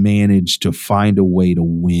to manage to find a way to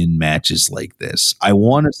win matches like this. I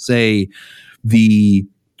want to say the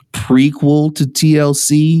prequel to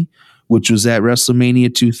TLC, which was at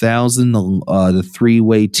WrestleMania 2000, the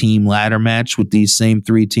three-way team ladder match with these same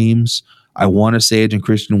three teams. I want to say Edge and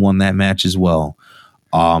Christian won that match as well.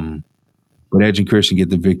 But Edge and Christian get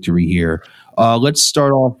the victory here. Let's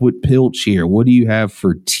start off with Pilch here. What do you have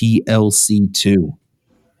for TLC 2?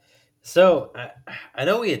 So I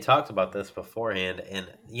know we had talked about this beforehand, and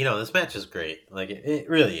this match is great. Like it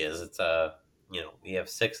really is. It's we have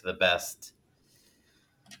 6 of the best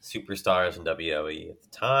superstars in WWE at the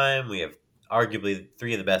time. We have arguably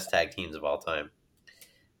 3 of the best tag teams of all time.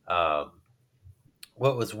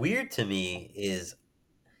 What was weird to me is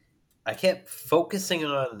I kept focusing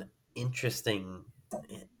on interesting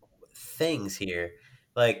things here.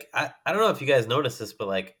 Like I don't know if you guys noticed this, but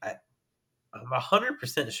like I'm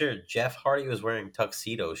 100% sure Jeff Hardy was wearing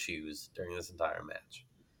tuxedo shoes during this entire match.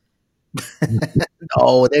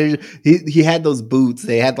 No, he had those boots.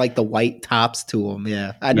 They had like the white tops to them.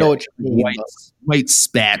 Yeah, I know what you mean. White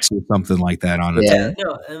spats or something like that on it. Yeah,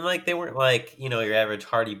 no, and like they weren't like your average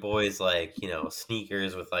Hardy Boys, like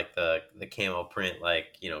sneakers with like the camo print,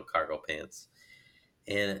 like cargo pants,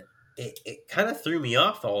 and it kind of threw me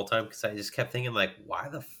off the whole time because I just kept thinking like, why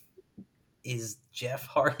the is Jeff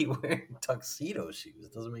Hardy wearing tuxedo shoes?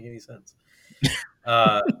 It doesn't make any sense.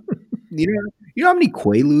 You know how many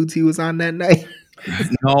Quaaludes he was on that night?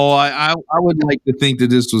 No, I would like to think that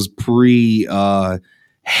this was pre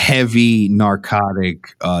heavy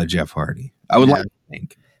narcotic Jeff Hardy. I would like to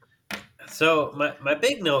think. So my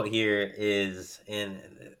big note here is, and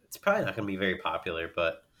it's probably not going to be very popular,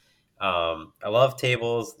 but I love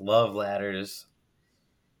tables, love ladders.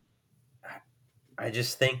 I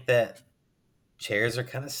just think that chairs are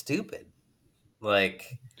kind of stupid.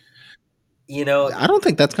 Like, I don't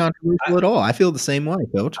think that's controversial at all. I feel the same way,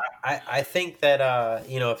 Coach. I think that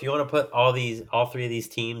if you want to put all 3 of these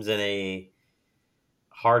teams in a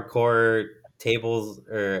hardcore tables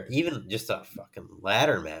or even just a fucking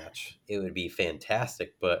ladder match, it would be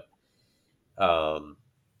fantastic. But to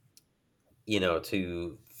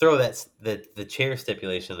throw the chair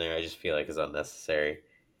stipulation there, I just feel like is unnecessary.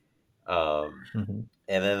 And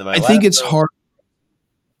then I think it's hard.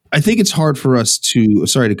 I think it's hard for us to.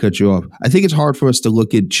 Sorry to cut you off. I think it's hard for us to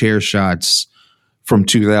look at chair shots from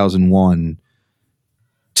 2001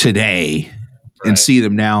 today and see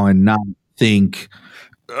them now and not think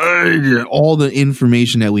all the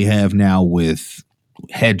information that we have now with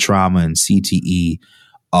head trauma and CTE.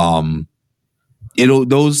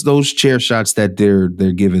 Those chair shots that they're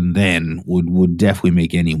given then would definitely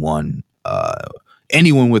make anyone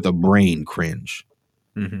with a brain cringe.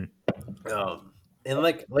 Mm-hmm. And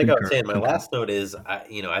like I was saying, my last note is,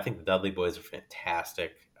 I think the Dudley Boys are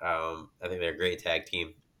fantastic. I think they're a great tag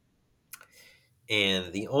team.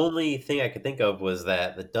 And the only thing I could think of was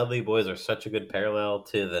that the Dudley Boys are such a good parallel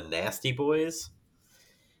to the Nasty Boys.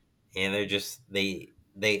 And they're just, they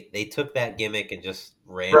took that gimmick and just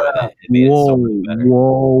ran with it. And made it so much better.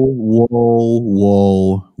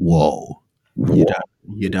 Whoa.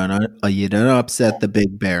 You don't upset the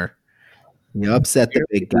big bear. You upset the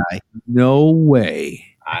big guy. No way.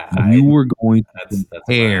 You were going to that's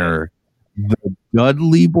compare the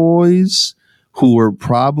Dudley Boys, who are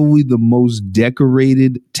probably the most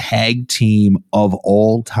decorated tag team of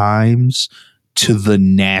all times, to the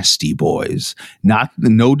Nasty Boys.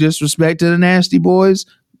 No disrespect to the Nasty Boys,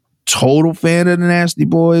 total fan of the Nasty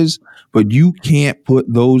Boys, but you can't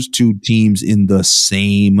put those two teams in the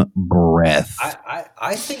same breath.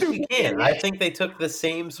 I think you can. I think they took the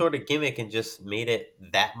same sort of gimmick and just made it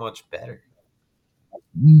that much better.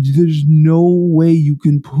 There's no way you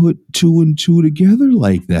can put two and two together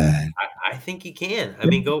like that. I think you can. I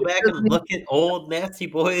mean, go back and look at old Nasty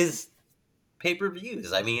Boys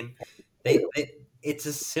pay-per-views. I mean, it's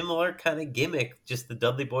a similar kind of gimmick. Just the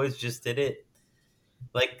Dudley Boys just did it.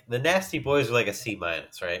 Like the Nasty Boys are like a C-,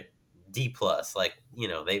 right? D+. Like,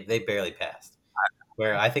 they barely passed.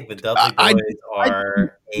 Where I think the Dudley Boys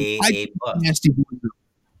are A+.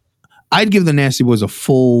 I'd give the Nasty Boys a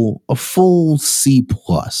full C+.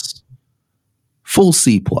 Full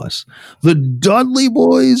C+. The Dudley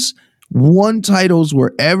Boys won titles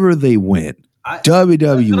wherever they went. WWE.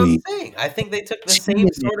 That's what I'm saying. I think they took the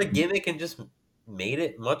same sort of gimmick and just made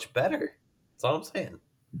it much better. That's all I'm saying.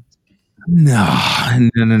 No,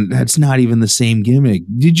 that's not even the same gimmick.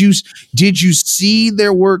 Did you see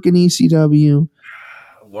their work in ECW?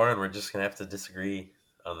 Warren, we're just gonna have to disagree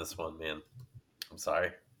on this one, man. I'm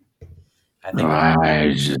sorry.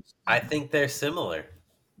 I think they're similar.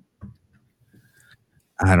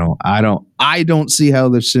 I don't see how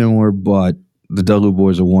they're similar, but the Dudley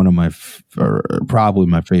Boys are one of probably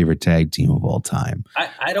my favorite tag team of all time.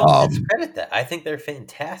 I don't discredit that. I think they're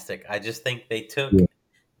fantastic. I just think they took. Yeah.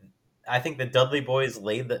 I think the Nasty Boys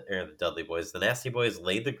laid the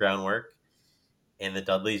groundwork, and the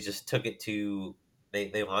Dudleys just took it to.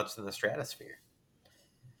 They launched in the stratosphere.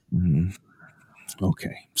 Mm-hmm.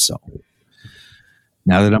 Okay, so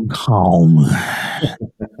now that I'm calm,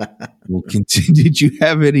 we'll continue. Did you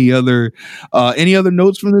have any other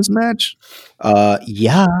notes from this match?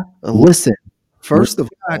 Yeah. Listen, first of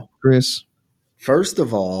all, Chris. First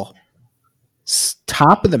of all,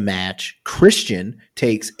 top of the match, Christian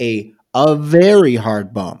takes a very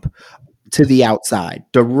hard bump to the outside,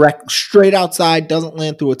 straight outside, doesn't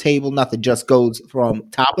land through a table, nothing, just goes from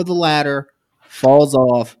top of the ladder, falls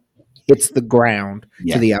off, hits the ground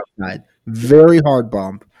to the outside. Very hard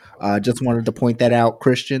bump. Just wanted to point that out,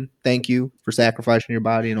 Christian. Thank you for sacrificing your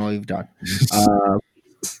body and all you've done.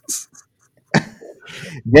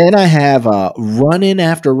 Then I have run-in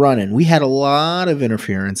after run-in. We had a lot of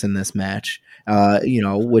interference in this match,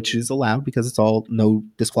 which is allowed because it's all no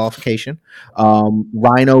disqualification.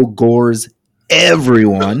 Rhino gores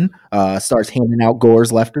everyone, starts handing out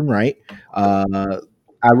gores left and right. I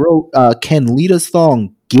wrote, can Lita's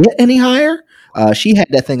thong get any higher? She had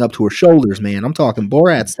that thing up to her shoulders, man. I'm talking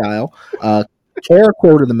Borat style. Kara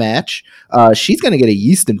quoted the match. She's going to get a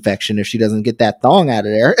yeast infection if she doesn't get that thong out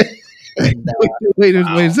of there. And, wait a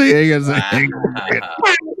second.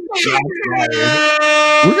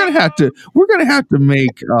 We're gonna have to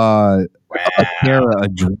make a Kara a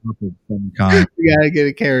drop of some kind. We gotta get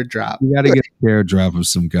a Kara drop. We gotta get a Kara drop of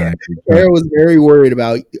some kind. Kara was very worried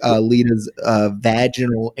about Lita's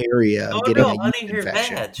vaginal area getting a yeast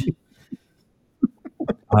infection.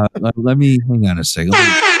 Let me hang on a second.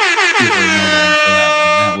 That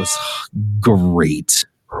was great.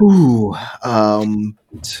 Whew.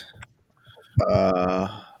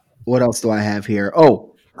 What else do I have here?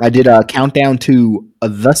 Oh, I did a countdown to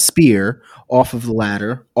the spear off of the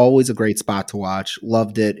ladder. Always a great spot to watch.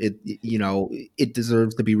 Loved it. It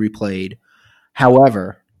deserves to be replayed.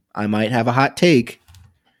 However, I might have a hot take.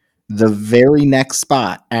 The very next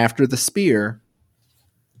spot after the spear,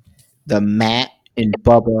 the Matt and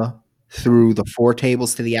Bubba through the 4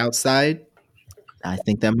 tables to the outside. I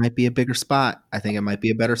think that might be a bigger spot. I think it might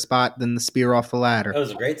be a better spot than the spear off the ladder. That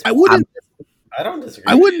was a great spot. I don't disagree.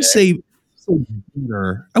 I wouldn't say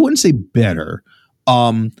better. I wouldn't say better.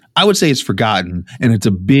 I would say it's forgotten, and it's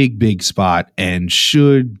a big spot, and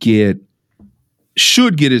should get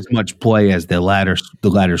as much play as the ladder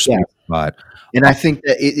spot. And I think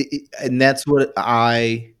that and that's what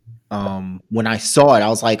I when I saw it, I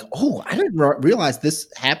was like, oh, I didn't realize this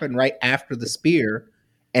happened right after the spear,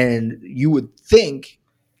 and you would think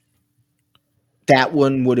that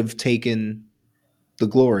one would have taken the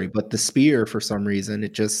glory, but the spear, for some reason,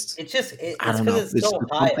 it's I don't know. It's so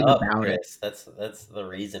high up, Chris. That's the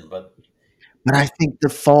reason. But I think the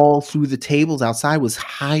fall through the tables outside was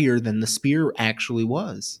higher than the spear actually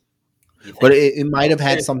was. But it might have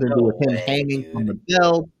had something to do with him hanging from the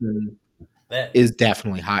belt. And that is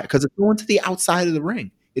definitely higher because it's going to the outside of the ring.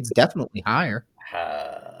 It's definitely higher.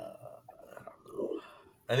 I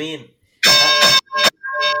mean,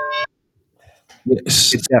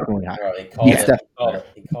 Yes. It's definitely higher. Oh,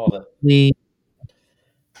 he called it.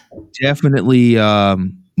 Definitely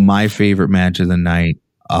my favorite match of the night.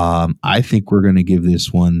 I think we're going to give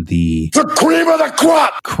this one the cream of the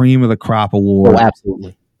crop. Cream of the Crop award. Oh,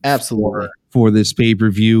 absolutely. For this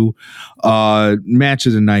pay-per-view. Match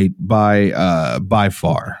of the night by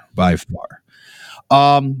far.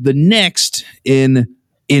 The next in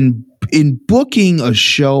booking a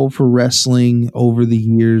show for wrestling over the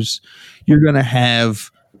years, you're going to have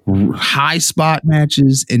high spot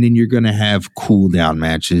matches and then you're going to have cool down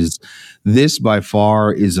matches. This by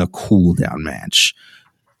far is a cool down match.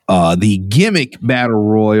 The Gimmick Battle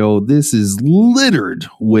Royal, this is littered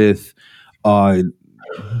with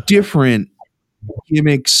different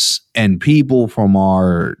gimmicks and people from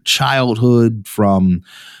our childhood, from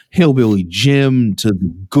Hillbilly Jim to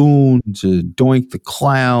the Goon to Doink the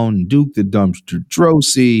Clown, Duke the Dumpster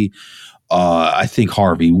Drosy. I think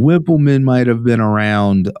Harvey Whippleman might have been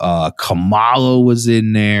around. Kamala was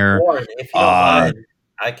in there. Or if you don't mind,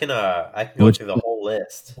 I can go through the whole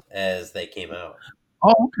list as they came out.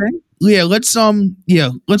 Oh, okay. Yeah, let's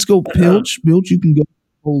go Pilch. Pilch, you can go through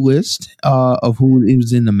the whole list of who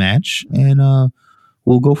was in the match, and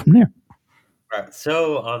we'll go from there. All right.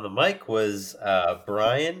 So on the mic was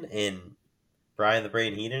Brian the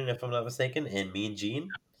Brain Heenan, if I'm not mistaken, and Mean Gene.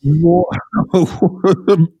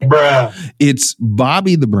 It's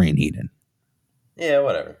Bobby the Brain Heenan. Yeah,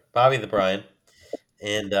 whatever. Bobby the Brian.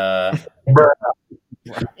 And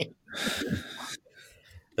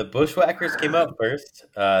the Bushwhackers came out first,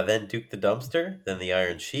 then Duke the Dumpster, then the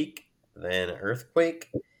Iron Sheik, then Earthquake,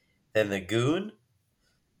 then the Goon,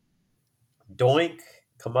 Doink,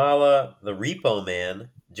 Kamala, the Repo Man,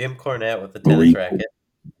 Jim Cornette with the tennis racket,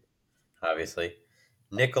 obviously,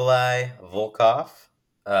 Nikolai Volkov,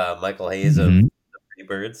 Michael Hayes of the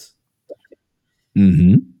Freebirds,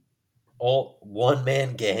 Old One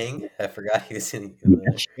Man Gang. I forgot he was in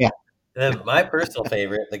there. Yeah. And then my personal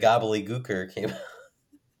favorite, the Gobbledygooker, came out.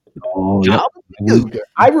 Oh, yeah.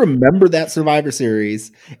 I remember that Survivor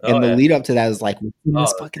Series, and the lead up to that was like, what's in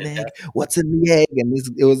this fucking egg? What's in the egg? And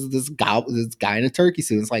it was this guy in a turkey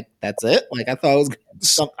suit. It's like, that's it? Like, I thought it was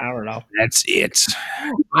something, I don't know. That's it.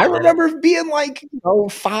 I remember being like,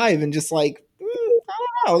 5 and just like, I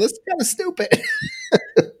don't know, this is kind of stupid.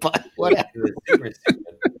 But whatever. It was super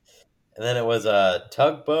stupid. And then it was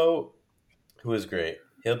Tugboat, who was great.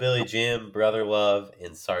 Hillbilly Jim, Brother Love,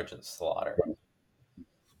 and Sergeant Slaughter.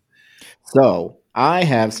 So I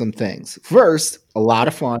have some things. First, a lot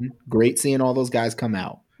of fun. Great seeing all those guys come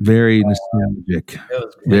out. Very nostalgic.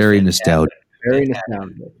 Very nostalgic. Very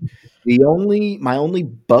nostalgic. My only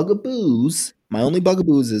bugaboos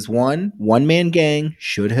is one man gang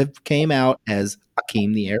should have came out as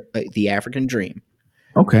Akeem the African Dream.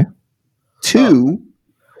 Okay. Two,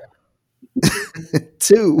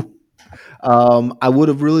 I would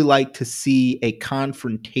have really liked to see a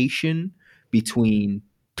confrontation between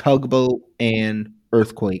Tugboat and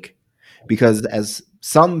Earthquake, because as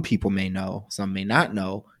some people may know, some may not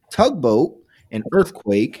know, Tugboat and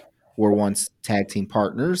Earthquake were once tag team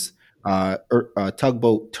partners.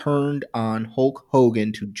 Tugboat turned on Hulk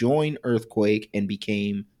Hogan to join Earthquake and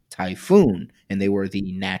became Typhoon, and they were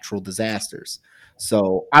the Natural Disasters.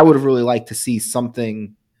 So I would have really liked to see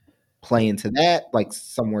something play into that, like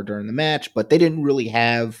somewhere during the match, but they didn't really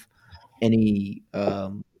have any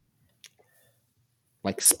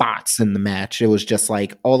like spots in the match. It was just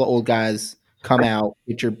like all the old guys come out,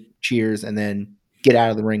 get your cheers, and then get out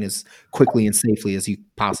of the ring as quickly and safely as you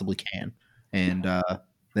possibly can. And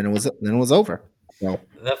then it was over. So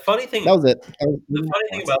the funny thing that was it. The funny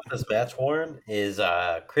thing about this match, Warren, is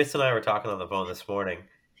Chris and I were talking on the phone this morning,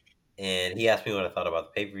 and he asked me what I thought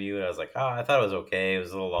about the pay-per-view, and I was like, I thought it was okay. It was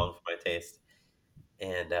a little long for my taste.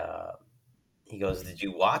 And he goes, did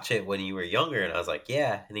you watch it when you were younger? And I was like,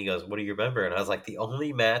 yeah. And he goes, what do you remember? And I was like, the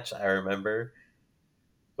only match I remember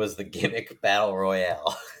was the Gimmick Battle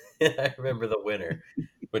Royale. I remember the winner,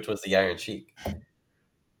 which was the Iron Sheik.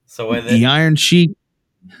 So when the Iron Sheik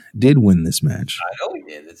did win this match. I know he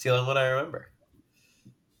did. It's the only one I remember.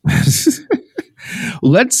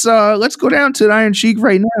 Let's go down to the Iron Sheik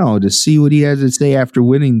right now to see what he has to say after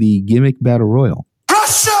winning the Gimmick Battle Royal.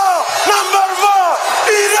 Russia, number 1,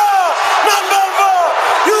 Iran, number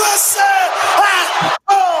 1, USA.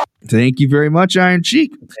 Thank you very much, Iron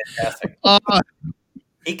Sheik. Fantastic.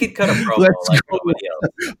 He could cut a promo like nobody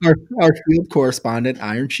else. Our field correspondent,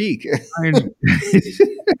 Iron Sheik.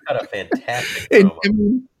 Cut a fantastic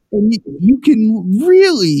promo. And you can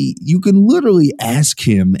literally ask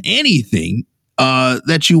him anything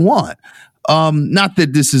that you want. Not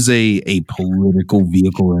that this is a political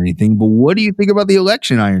vehicle or anything, but what do you think about the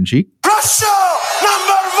election, Iron Sheik? Russia,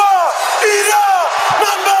 number one, Iran,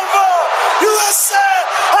 number one, USA,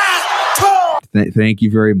 actor. Thank you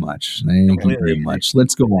very much. Thank you very much.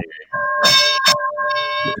 Let's go on.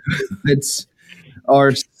 It's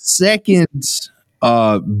our second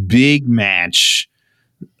big match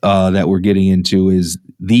that we're getting into is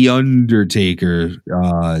The Undertaker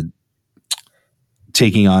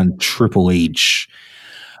taking on Triple H.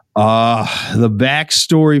 The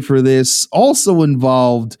backstory for this also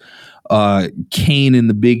involved Kane and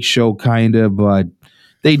the Big Show, kind of, but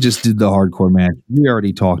they just did the hardcore match. We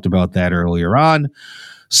already talked about that earlier on.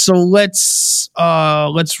 So let's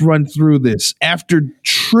run through this. After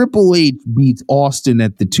Triple H beats Austin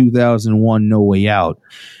at the 2001 No Way Out,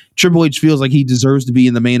 Triple H feels like he deserves to be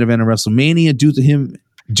in the main event of WrestleMania due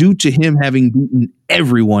to him having beaten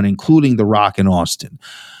everyone, including The Rock and Austin.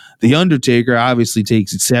 The Undertaker obviously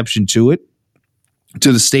takes exception to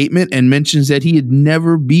the statement, and mentions that he had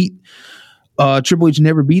never beat Triple H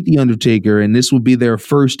never beat The Undertaker, and this would be their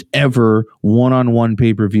first ever one-on-one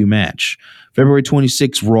pay-per-view match. February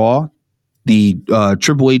 26th, Raw, the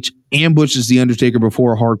Triple H ambushes The Undertaker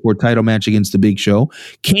before a hardcore title match against the Big Show.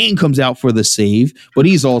 Kane comes out for the save, but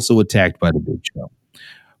he's also attacked by the Big Show.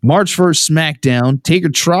 March 1st, SmackDown, Taker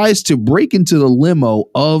tries to break into the limo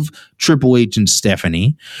of Triple H and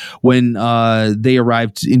Stephanie. When they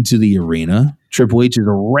arrived into the arena, Triple H is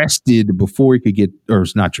arrested before he could get, or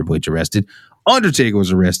it's not Triple H arrested, Undertaker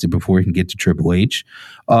was arrested before he can get to Triple H.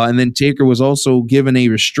 And then Taker was also given a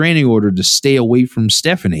restraining order to stay away from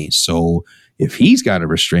Stephanie. So if he's got a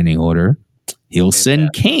restraining order, he'll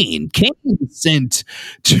send Kane. Kane is sent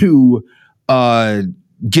to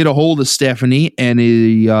get a hold of Stephanie, and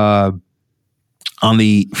on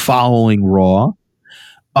the following Raw,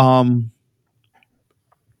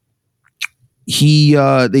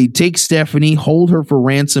 they take Stephanie, hold her for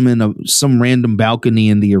ransom in some random balcony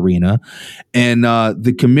in the arena, and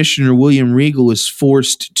the commissioner William Regal is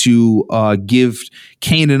forced to give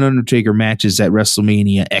Kane and Undertaker matches at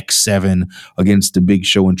WrestleMania X-7 against the Big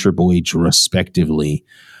Show and Triple H, respectively.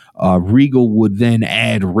 Regal would then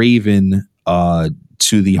add Raven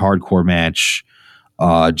to the hardcore match,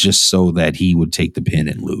 just so that he would take the pin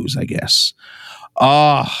and lose, I guess.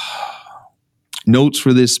 Notes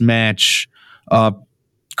for this match.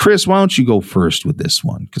 Chris, why don't you go first with this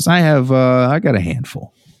one? Because I got a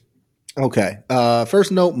handful. Okay.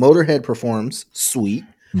 First note, Motorhead performs. Sweet.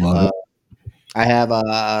 Love it. I have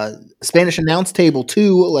Spanish Announce Table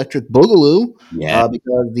 2, Electric Boogaloo. Yeah.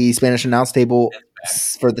 Because the Spanish Announce Table,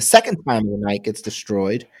 for the second time of the night, gets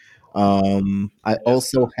destroyed. I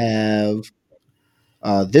also have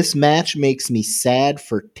this match makes me sad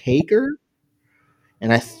for Taker.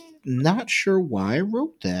 And I'm not sure why I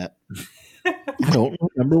wrote that. I don't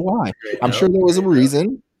remember why. I'm sure there was a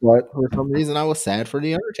reason, but for some reason I was sad for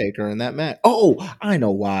The Undertaker in that match. Oh, I know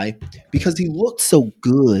why. Because he looked so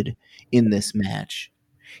good in this match.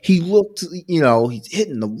 He looked, he's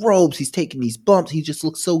hitting the ropes, he's taking these bumps, he just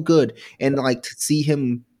looks so good. And like to see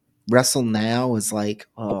him wrestle now is like,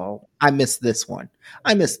 oh, I miss this one.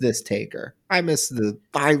 I miss this Taker. I miss the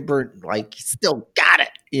vibrant, like, he still got it,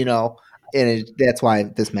 And that's why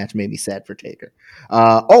this match made me sad for Taker.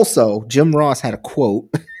 Also, Jim Ross had a quote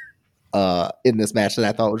in this match that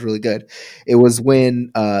I thought was really good. It was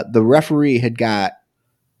when the referee had got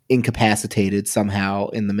incapacitated somehow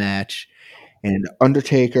in the match, and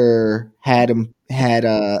Undertaker had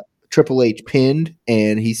Triple H pinned,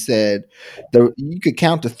 and he said, "You could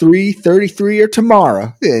count to 3, 33, or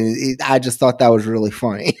tomorrow." And I just thought that was really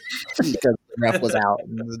funny because the ref was out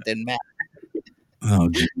and it didn't matter. Oh,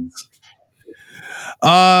 jeez.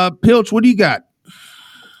 Pilch, what do you got?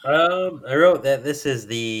 I wrote that this is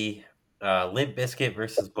the Limp Bizkit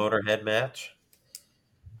versus Motorhead match.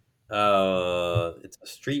 It's a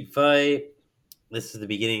street fight. This is the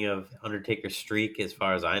beginning of Undertaker's streak, as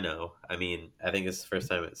far as I know. I mean, I think this is the first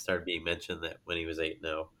time it started being mentioned that when he was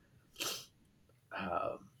 8-0.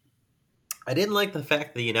 I didn't like the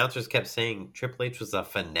fact that the announcers kept saying Triple H was a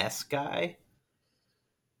finesse guy.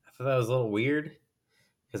 I thought that was a little weird.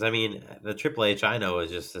 Because, I mean, the Triple H I know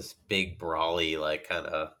is just this big, brawly, like, kind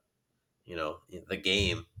of, the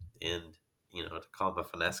game. And, to call him a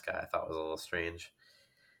finesse guy, I thought was a little strange.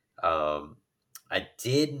 I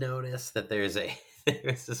did notice that there's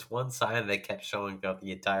this one sign that kept showing throughout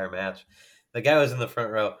the entire match. The guy was in the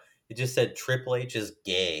front row. It just said Triple H is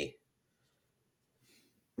gay.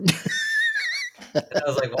 And I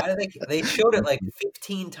was like, why do they showed it like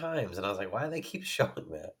 15 times, and I was like, why do they keep showing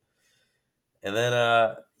that? And then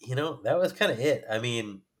that was kind of it. I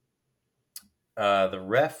mean, the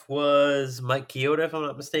ref was Mike Chioda, if I'm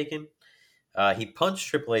not mistaken. He punched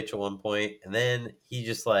Triple H at one point, and then he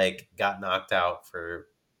just like got knocked out for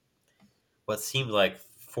what seemed like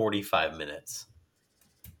 45 minutes.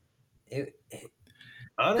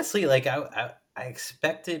 Honestly, like I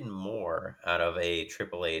expected more out of a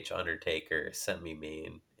Triple H Undertaker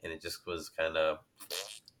semi-main, and it just was kind of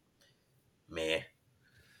meh.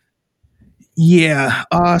 Yeah.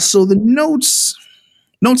 So the notes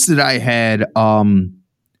that I had,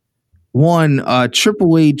 one,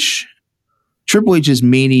 Triple H's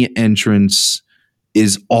Mania entrance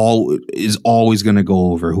is always going to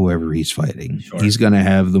go over whoever he's fighting. Sure. He's going to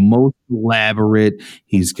have the most elaborate.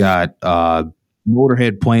 He's got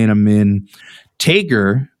Motorhead playing him in.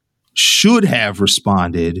 Taker should have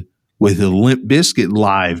responded with a Limp Bizkit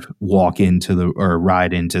live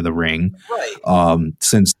ride into the ring. Right.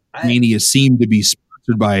 Since Mania seemed to be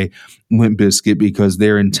sponsored by Limp Bizkit because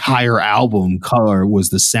their entire album cover was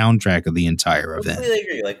the soundtrack of the entire event. I completely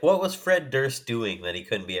agree. Like, what was Fred Durst doing that he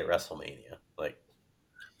couldn't be at WrestleMania? Like,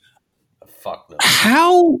 fuck no.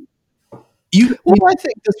 How? Well, I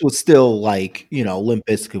think this was still like, Limp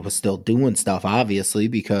Bizkit was still doing stuff, obviously,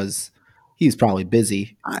 because he's probably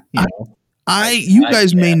busy. You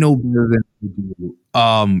guys may know better than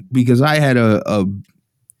I do. Because I had a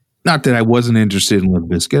not that I wasn't interested in Limp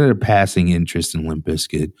Bizkit, I had a passing interest in Limp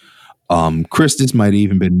Bizkit. Chris, this might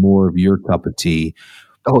even been more of your cup of tea.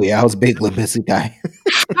 Oh yeah, I was a big Limp Bizkit guy.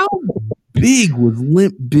 How big was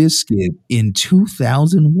Limp Bizkit in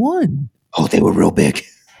 2001? Oh, they were real big.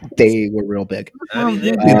 They were real big. I mean,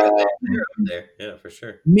 they're up there. Yeah, for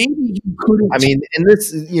sure. Maybe you couldn't. I mean, and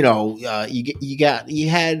this, you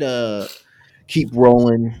had "Keep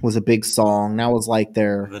Rolling" was a big song. That was like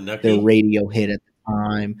their radio hit at the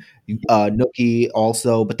time. Nookie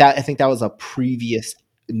also, but I think that was a previous.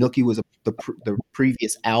 Nookie was the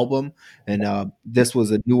previous album, and this was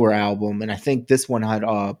a newer album. And I think this one had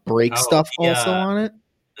break stuff also on it.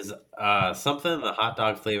 Something the hot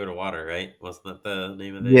dog flavored water, right? Wasn't that the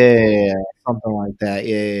name of it? Yeah, something like that.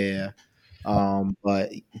 Yeah. But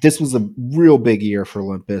this was a real big year for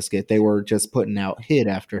Limp Bizkit. They were just putting out hit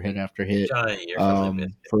after hit after hit. Giant year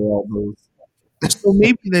for all those. So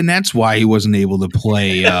maybe then that's why he wasn't able to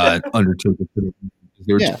play Undertaker.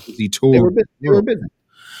 They were too busy touring. They were busy.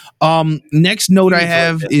 Next note I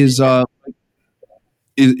have is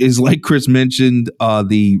like Chris mentioned,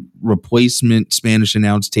 the replacement Spanish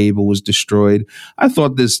announce table was destroyed. I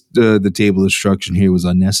thought the table destruction here was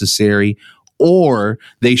unnecessary, or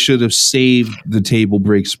they should have saved the table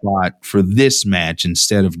break spot for this match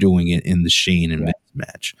instead of doing it in the Shane and Vince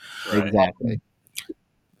match. Right. Exactly.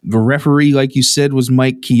 The referee, like you said, was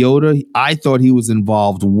Mike Chioda. I thought he was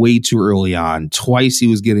involved way too early on. Twice he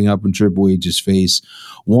was getting up in Triple H's face.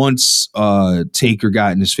 Once Taker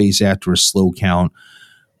got in his face after a slow count.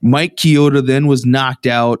 Mike Chioda then was knocked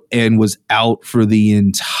out and was out for the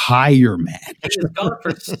entire match. He was gone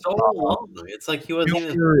for so long. It's like he wasn't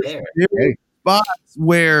even there. Spots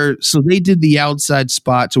where, so they did the outside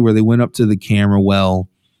spot to where they went up to the camera well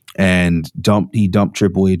and he dumped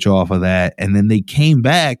Triple H off of that. And then they came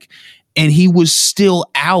back and he was still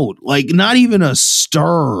out. Like not even a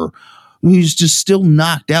stir. He was just still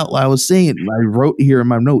knocked out. Like I was saying, I wrote here in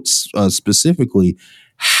my notes specifically,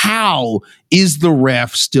 how is the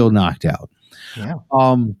ref still knocked out? Yeah.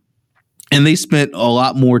 And they spent a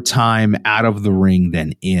lot more time out of the ring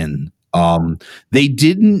than in. They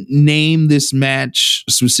didn't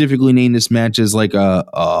specifically name this match as like a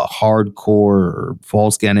hardcore or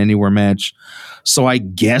Falls Count Anywhere match. So I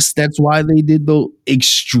guess that's why they did the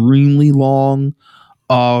extremely long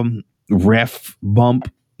ref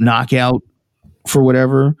bump knockout for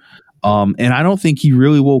whatever. And I don't think he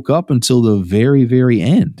really woke up until the very, very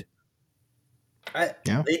end. They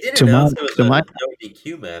did announce it was a no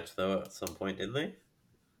DQ match, though, at some point, didn't they?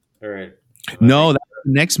 No, that was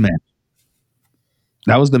the next match.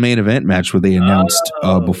 That was the main event match where they announced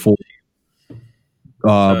before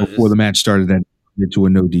the match started that to a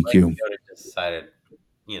no DQ. Like, just decided,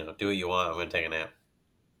 do what you want. I'm going to take a nap.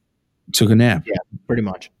 Took a nap. Yeah, pretty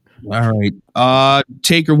much. All right.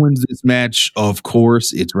 Taker wins this match. Of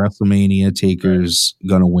course, it's WrestleMania. Taker's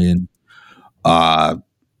gonna win. Not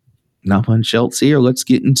much else here. Let's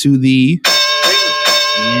get into the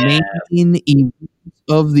main event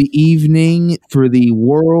of the evening for the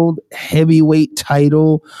World Heavyweight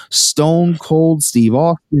title. Stone Cold Steve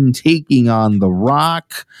Austin taking on The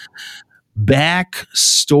Rock. Back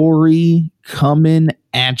story coming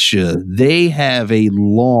at you. They have a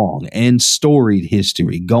long and storied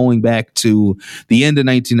history going back to the end of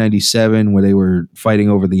 1997 where they were fighting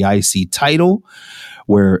over the IC title.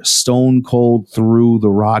 where Stone Cold threw The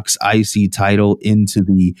Rock's IC title into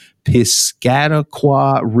the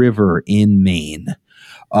Piscataqua River in Maine.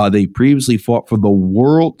 They previously fought for the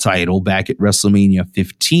world title back at WrestleMania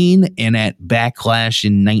 15 and at Backlash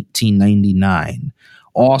in 1999.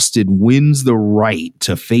 Austin wins the right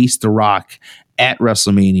to face The Rock at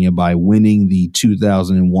WrestleMania by winning the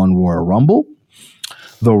 2001 Royal Rumble.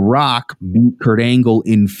 The Rock beat Kurt Angle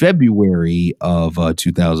in February of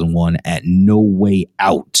 2001 at No Way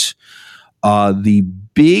Out. The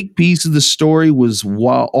big piece of the story was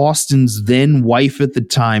while Austin's then wife at the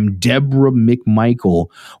time, Deborah McMichael,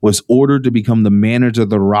 was ordered to become the manager of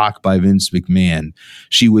The Rock by Vince McMahon.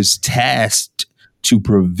 She was tasked to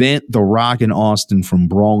prevent The Rock and Austin from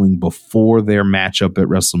brawling before their matchup at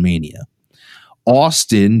WrestleMania.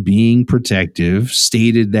 Austin, being protective,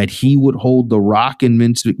 stated that he would hold The Rock and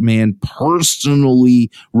Vince McMahon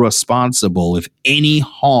personally responsible if any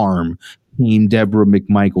harm came Deborah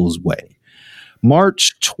McMichael's way.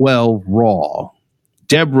 March 12 Raw.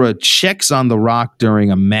 Deborah checks on The Rock during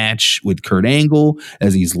a match with Kurt Angle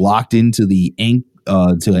as he's locked into the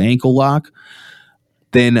ankle lock.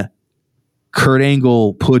 Then Kurt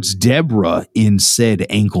Angle puts Deborah in said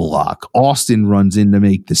ankle lock. Austin runs in to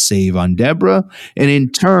make the save on Deborah and in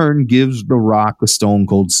turn gives The Rock a Stone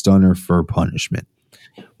Cold Stunner for punishment.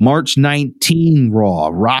 March 19 Raw.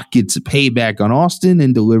 Rock gets a payback on Austin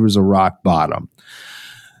and delivers a rock bottom.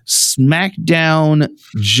 SmackDown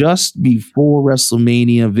just before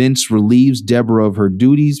WrestleMania, Vince relieves Deborah of her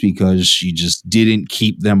duties because she just didn't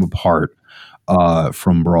keep them apart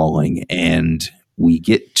from brawling. And we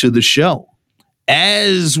get to the show.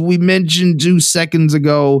 As we mentioned 2 seconds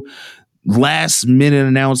ago, last minute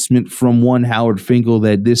announcement from one Howard Finkel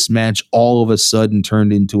that this match all of a sudden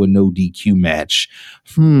turned into a no DQ match.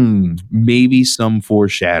 Maybe some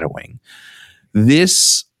foreshadowing.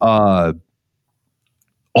 This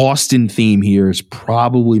Austin theme here is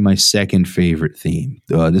probably my second favorite theme.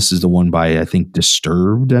 This is the one by, I think,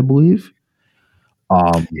 Disturbed, I believe.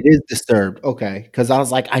 It is Disturbed. Okay. Because I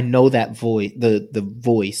was like, I know that voice, the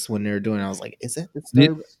voice when they're doing it. I was like, is it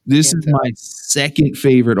Disturbed? This is my second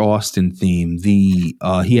favorite Austin theme. He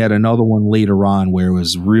had another one later on where it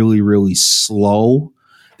was really, really slow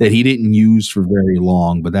that he didn't use for very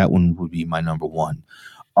long, but that one would be my number one.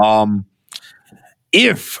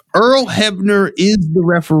 If Earl Hebner is the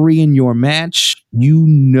referee in your match, you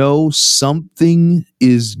know something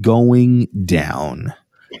is going down.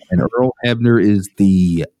 And Earl Hebner is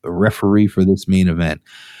the referee for this main event.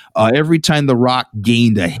 Every time The Rock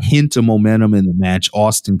gained a hint of momentum in the match,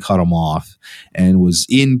 Austin cut him off and was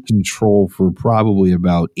in control for probably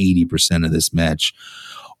about 80% of this match.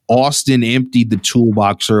 Austin emptied the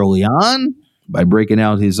toolbox early on by breaking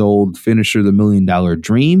out his old finisher, the $1 Million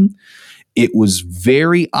Dream. It was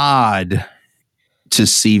very odd to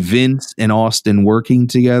see Vince and Austin working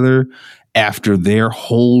together after their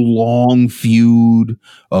whole long feud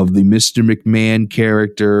of the Mr. McMahon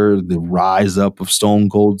character, the rise up of Stone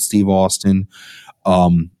Cold Steve Austin.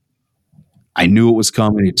 I knew it was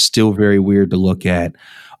coming. It's still very weird to look at.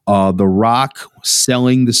 The Rock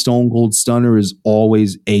selling the Stone Cold Stunner is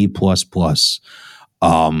always A++.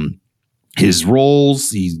 His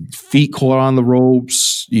rolls, his feet caught on the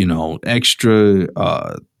ropes, extra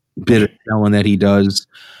bit of selling that he does.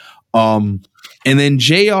 And then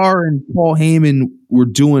JR and Paul Heyman were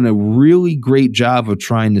doing a really great job of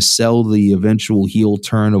trying to sell the eventual heel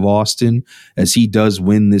turn of Austin as he does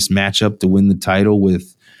win this matchup to win the title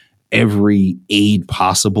with every aid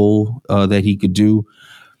possible that he could do.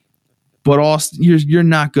 But Austin, you're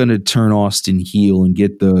not going to turn Austin heel and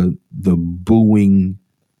get the booing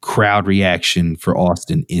crowd reaction for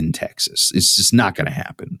Austin in Texas. It's just not going to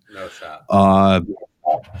happen. No shot.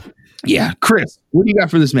 Yeah, Chris, what do you got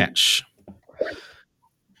for this match?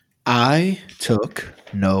 I took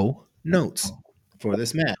no notes for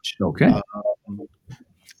this match. Okay.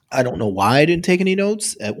 I don't know why I didn't take any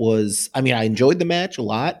notes. I enjoyed the match a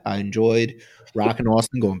lot. I enjoyed Rock and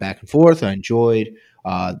Austin going back and forth. I enjoyed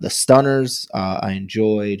the stunners. I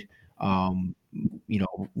enjoyed,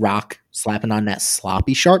 Rock slapping on that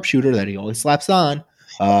sloppy sharpshooter that he always slaps on.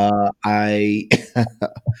 I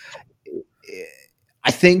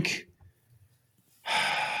think,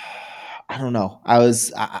 I don't know.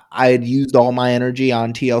 I had used all my energy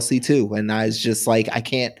on TLC 2, and I was just like, I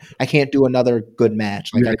can't do another good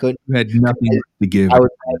match. Like I couldn't. You had nothing to give. I would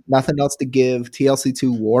have nothing else to give. TLC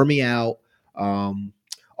 2 wore me out.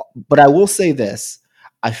 But I will say this: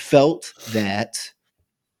 I felt that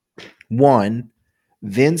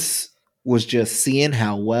Vince was just seeing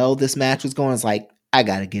how well this match was going. It's like, I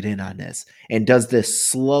got to get in on this, and does this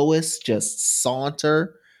slowest just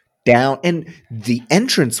saunter down, and the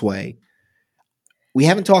entranceway. We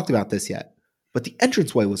haven't talked about this yet, but the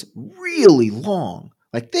entranceway was really long.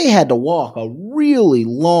 Like they had to walk a really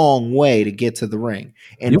long way to get to the ring,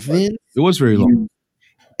 and Vince It was very long.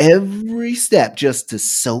 Every step just to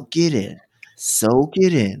soak it in,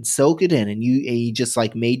 and he just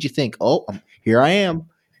like made you think, oh, here I am,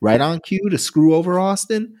 right on cue to screw over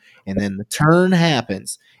Austin, and then the turn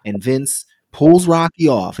happens, and Vince pulls Rocky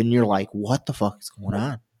off, and you're like, what the fuck is going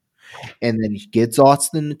on? And then he gets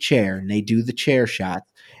Austin in the chair, and they do the chair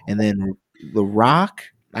shots, and then The Rock.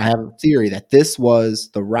 I have a theory that this was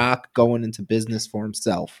The Rock going into business for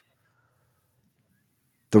himself.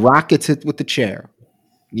 The Rock gets hit with the chair.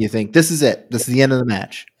 You think, this is it. This is the end of the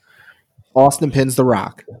match. Austin pins The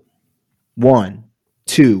Rock. 1,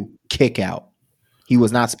 2, kick out. He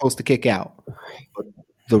was not supposed to kick out. But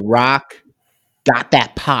The Rock got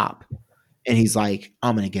that pop. And he's like,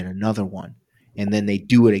 I'm going to get another one. And then they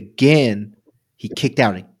do it again. He kicked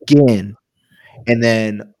out again. And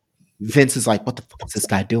then Vince is like, what the fuck is this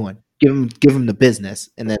guy doing? Give him the business.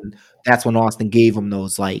 And then that's when Austin gave him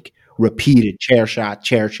those like repeated chair shot.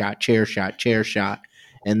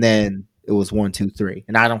 And then it was 1, 2, 3.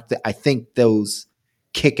 And I think those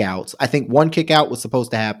kickouts, I think one kickout was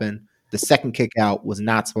supposed to happen. The second kickout was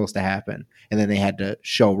not supposed to happen. And then they had to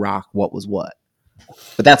show Rock what was what.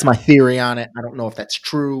 But that's my theory on it. I don't know if that's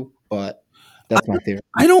true, but that's my theory.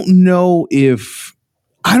 I don't know if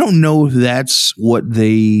that's what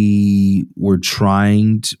they were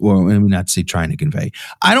trying to, well, I mean, not say trying to convey.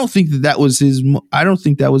 I don't think that was his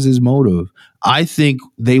motive. I think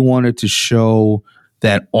they wanted to show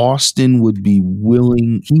that Austin would be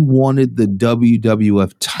willing. He wanted the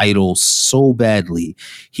WWF title so badly.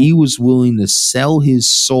 He was willing to sell his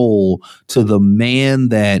soul to the man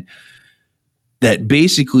that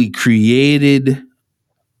basically created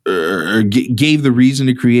or gave the reason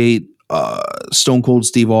to create Stone Cold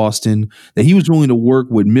Steve Austin, that he was willing to work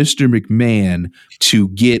with Mr. McMahon to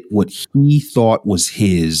get what he thought was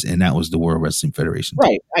his, and that was the World Wrestling Federation.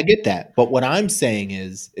 Right, I get that. But what I'm saying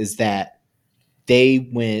is that they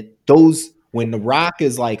went when The Rock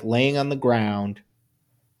is like laying on the ground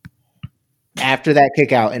after that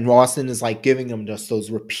kick out, and Austin is like giving him just those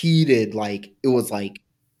repeated, like it was like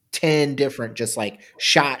 10 different, just like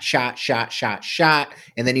shot,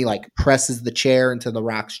 and then he like presses the chair into The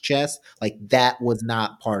Rock's chest. Like that was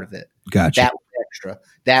not part of it. Gotcha. That was extra.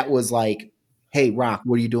 That was like, hey, Rock,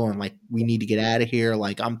 what are you doing? Like, we need to get out of here.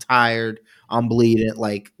 Like, I'm tired. I'm bleeding.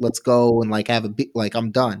 Like, let's go and like have like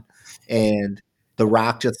I'm done. And The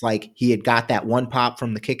Rock just like he had got that one pop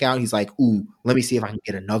from the kick out. He's like, ooh, let me see if I can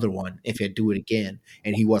get another one if I do it again.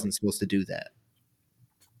 And he wasn't supposed to do that.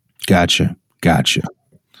 Gotcha.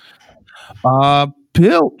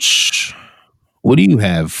 Pilch, what do you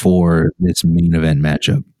have for this main event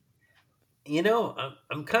matchup? You know,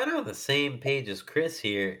 I'm kind of on the same page as Chris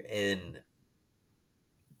here, and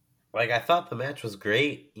like I thought the match was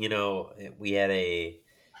great. You know, we had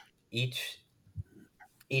each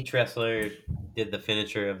wrestler did the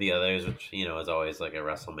finisher of the others, which you know is always like a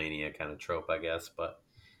WrestleMania kind of trope, I guess. But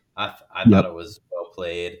I thought it was well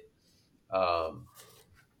played.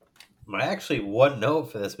 My actually one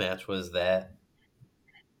note for this match was that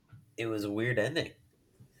it was a weird ending.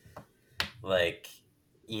 Like,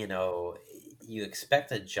 you know, you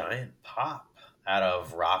expect a giant pop out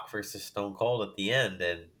of Rock versus Stone Cold at the end,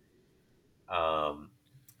 and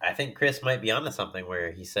I think Chris might be onto something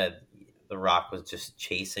where he said The Rock was just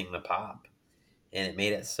chasing the pop, and it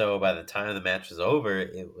made it so by the time the match was over,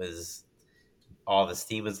 it was all the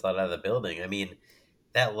steam was let out of the building. I mean,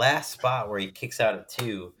 that last spot where he kicks out at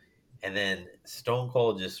 2, and then Stone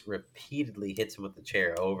Cold just repeatedly hits him with the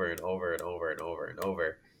chair over and over and over and over and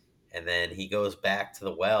over. And then he goes back to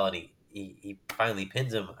the well and he finally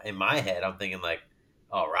pins him. In my head, I'm thinking like,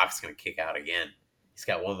 oh, Rock's going to kick out again. He's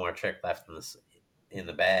got one more trick left in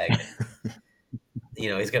the bag. You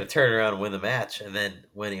know, he's going to turn around and win the match. And then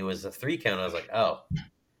when it was a 3 count, I was like, oh,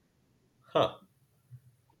 huh.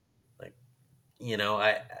 Like, you know,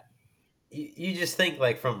 you just think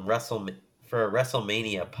like for a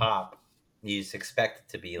WrestleMania pop, you just expect it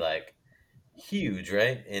to be like huge,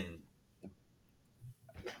 right? And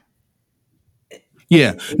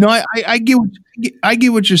yeah, no, I get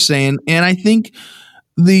what you're saying, and I think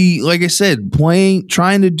like I said,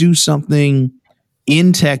 trying to do something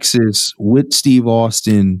in Texas with Steve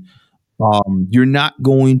Austin, you're not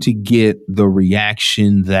going to get the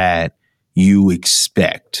reaction that you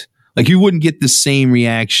expect. Like you wouldn't get the same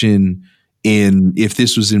reaction if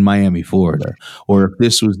this was in Miami, Florida, or if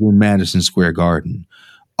this was in Madison Square Garden.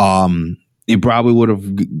 It probably would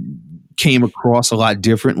have came across a lot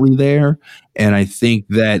differently there, and I think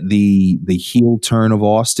that the heel turn of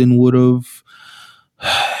Austin would have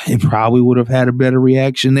had a better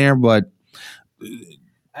reaction there, but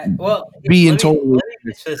let being me totally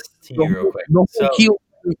pitch this to you real quick.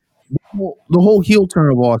 the whole heel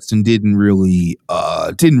turn of Austin didn't really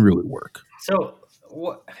work. So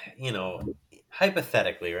what,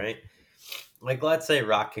 hypothetically, right? Like, let's say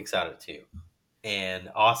Rock kicks out at 2, and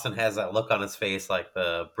Austin has that look on his face, like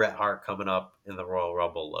the Bret Hart coming up in the Royal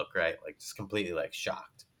Rumble look, right? Like, just completely like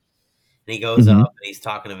shocked. And he goes up and he's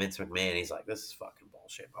talking to Vince McMahon. He's like, "This is fucking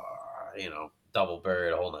bullshit, double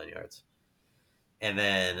bird, a whole 9 yards." And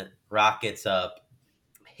then Rock gets up,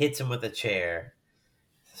 hits him with a chair.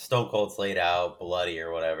 Stone Cold's laid out, bloody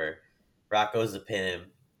or whatever. Rock goes to pin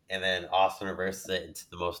him, and then Austin reverses it into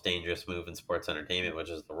the most dangerous move in sports entertainment,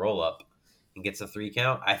 which is the roll up, and gets a 3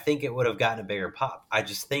 count. I think it would have gotten a bigger pop. I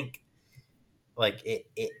just think like it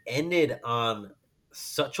ended on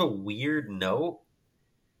such a weird note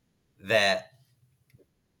that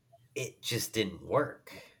it just didn't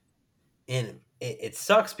work. And it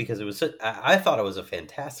sucks because it was I thought it was a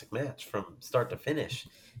fantastic match from start to finish.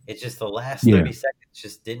 It's just the last 30 seconds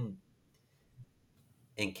just didn't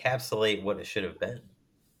encapsulate what it should have been.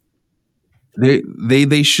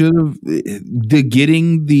 They should have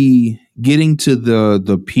getting to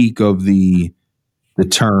the peak of the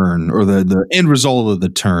turn, or the end result of the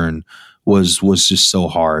turn was just so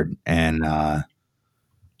hard, and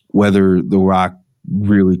whether The Rock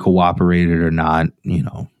really cooperated or not,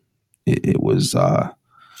 it was what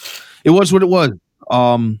it was.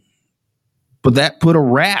 But that put a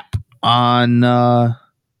wrap on the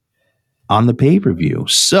pay-per-view.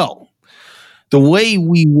 So the way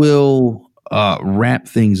we will wrap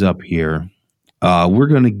things up here, we're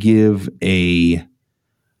going to give a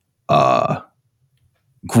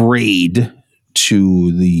grade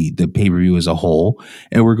to the pay-per-view as a whole,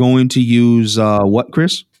 and we're going to use what,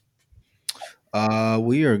 Chris?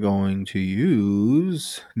 We are going to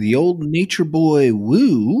use the old Nature Boy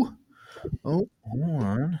Woo. Oh, hold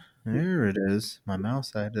on. There it is. My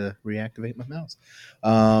mouse. I had to reactivate my mouse.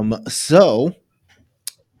 So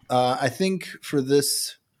I think for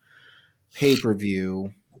this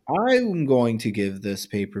pay-per-view, I'm going to give this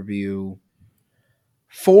pay-per-view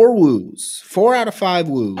 4 woos. 4 out of 5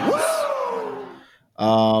 woos.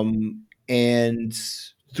 And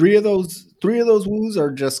three of those woos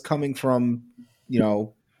are just coming from,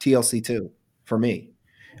 TLC 2 for me.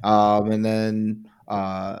 And then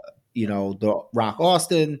the Rock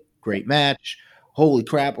Austin, great match. Holy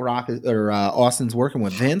crap, Austin's working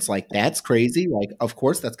with Vince. Like, that's crazy. Like, of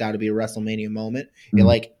course, that's got to be a WrestleMania moment. Mm-hmm. It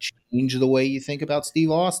like changed the way you think about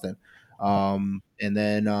Steve Austin. And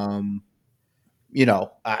then the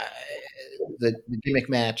gimmick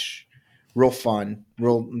match, real fun,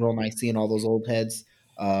 real nice seeing all those old heads.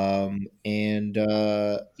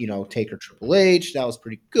 Taker Triple H, that was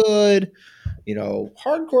pretty good.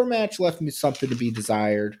 Hardcore match left me something to be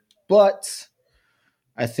desired, but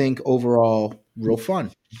I think overall, real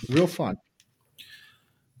fun.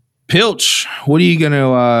 Pilch, what rating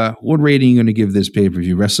are you gonna give this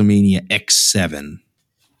pay-per-view, WrestleMania X-7?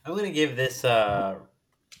 I'm gonna give this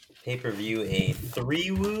pay-per-view a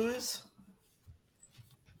 3 woos.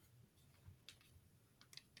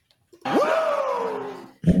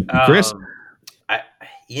 Chris?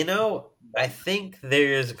 I think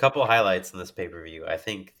there's a couple highlights in this pay-per-view. I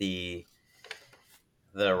think the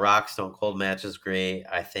Rock Stone Cold match is great.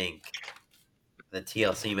 I think the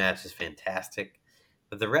TLC match is fantastic.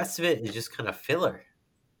 But the rest of it is just kind of filler,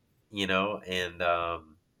 and not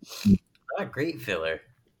great filler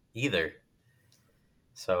either.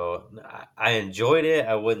 So I enjoyed it.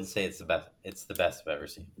 I wouldn't say it's the best. It's the best I've ever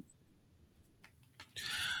seen.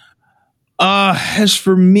 As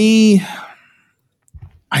for me,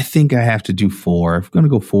 I think I have to do 4. I'm going to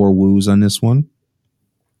go 4 woos on this one.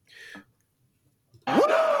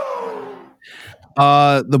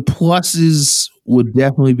 The pluses would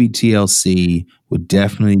definitely be TLC, would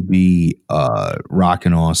definitely be Rock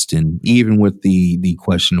and Austin, even with the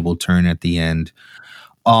questionable turn at the end.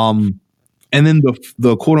 And then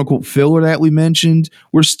the quote unquote filler that we mentioned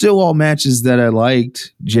were still all matches that I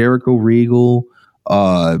liked. Jericho, Regal,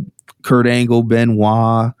 Kurt Angle,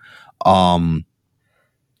 Benoit,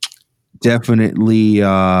 definitely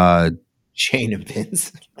Shane and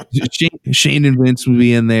Vince. Shane and Vince would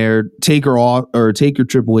be in there. Taker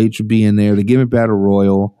Triple H would be in there. The Gimmick Battle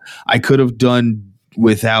Royal. I could have done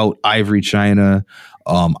without Ivory China.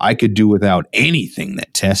 I could do without anything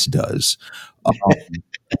that Tess does.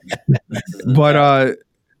 But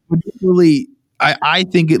really, I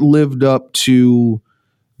think it lived up to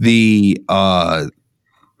the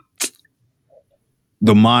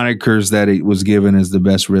the monikers that it was given as the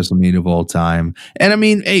best WrestleMania of all time. And I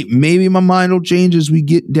mean, hey, maybe my mind will change as we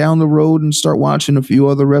get down the road and start watching a few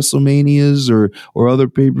other WrestleManias or other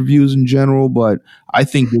pay-per-views in general. But I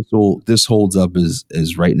think this holds up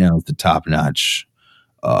as right now the top notch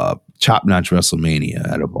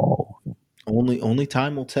WrestleMania out of all. Only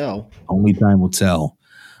time will tell. Only time will tell.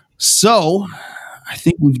 So I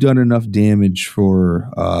think we've done enough damage for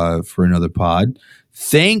another pod.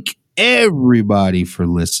 Thank everybody for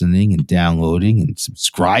listening and downloading and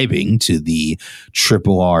subscribing to the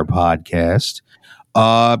Triple R podcast.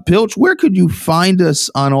 Pilch, where could you find us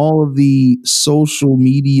on all of the social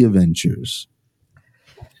media ventures?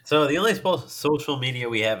 So the only social media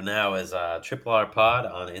we have now is Triple R Pod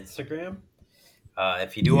on Instagram.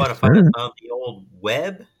 If you do want to find us on the old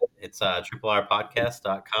web, it's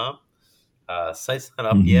triplerpodcast.com. Site's not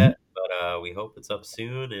up yet, but we hope it's up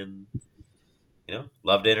soon, and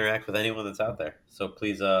love to interact with anyone that's out there. So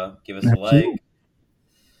please give us a like.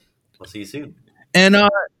 We'll see you soon. And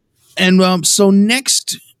so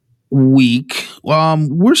next week,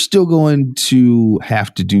 we're still going to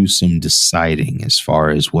have to do some deciding as far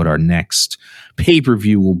as what our next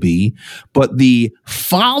pay-per-view will be. But the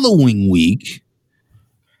following week,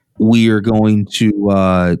 we are going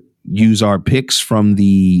to use our picks from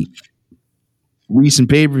the recent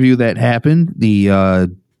pay-per-view that happened, the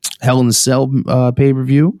Hell in a Cell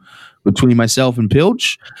pay-per-view between myself and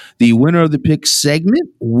Pilch. The winner of the pick segment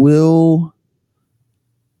will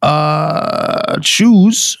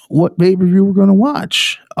choose what pay-per-view we're going to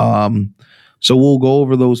watch. So we'll go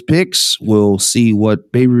over those picks. We'll see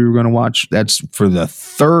what pay-per-view we're going to watch. That's for the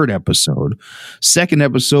third episode. Second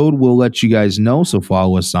episode, we'll let you guys know. So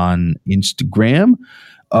follow us on Instagram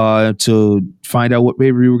to find out what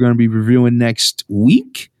pay-per-view we're going to be reviewing next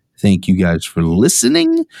week. Thank you guys for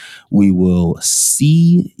listening. We will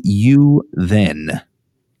see you then.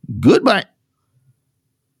 Goodbye.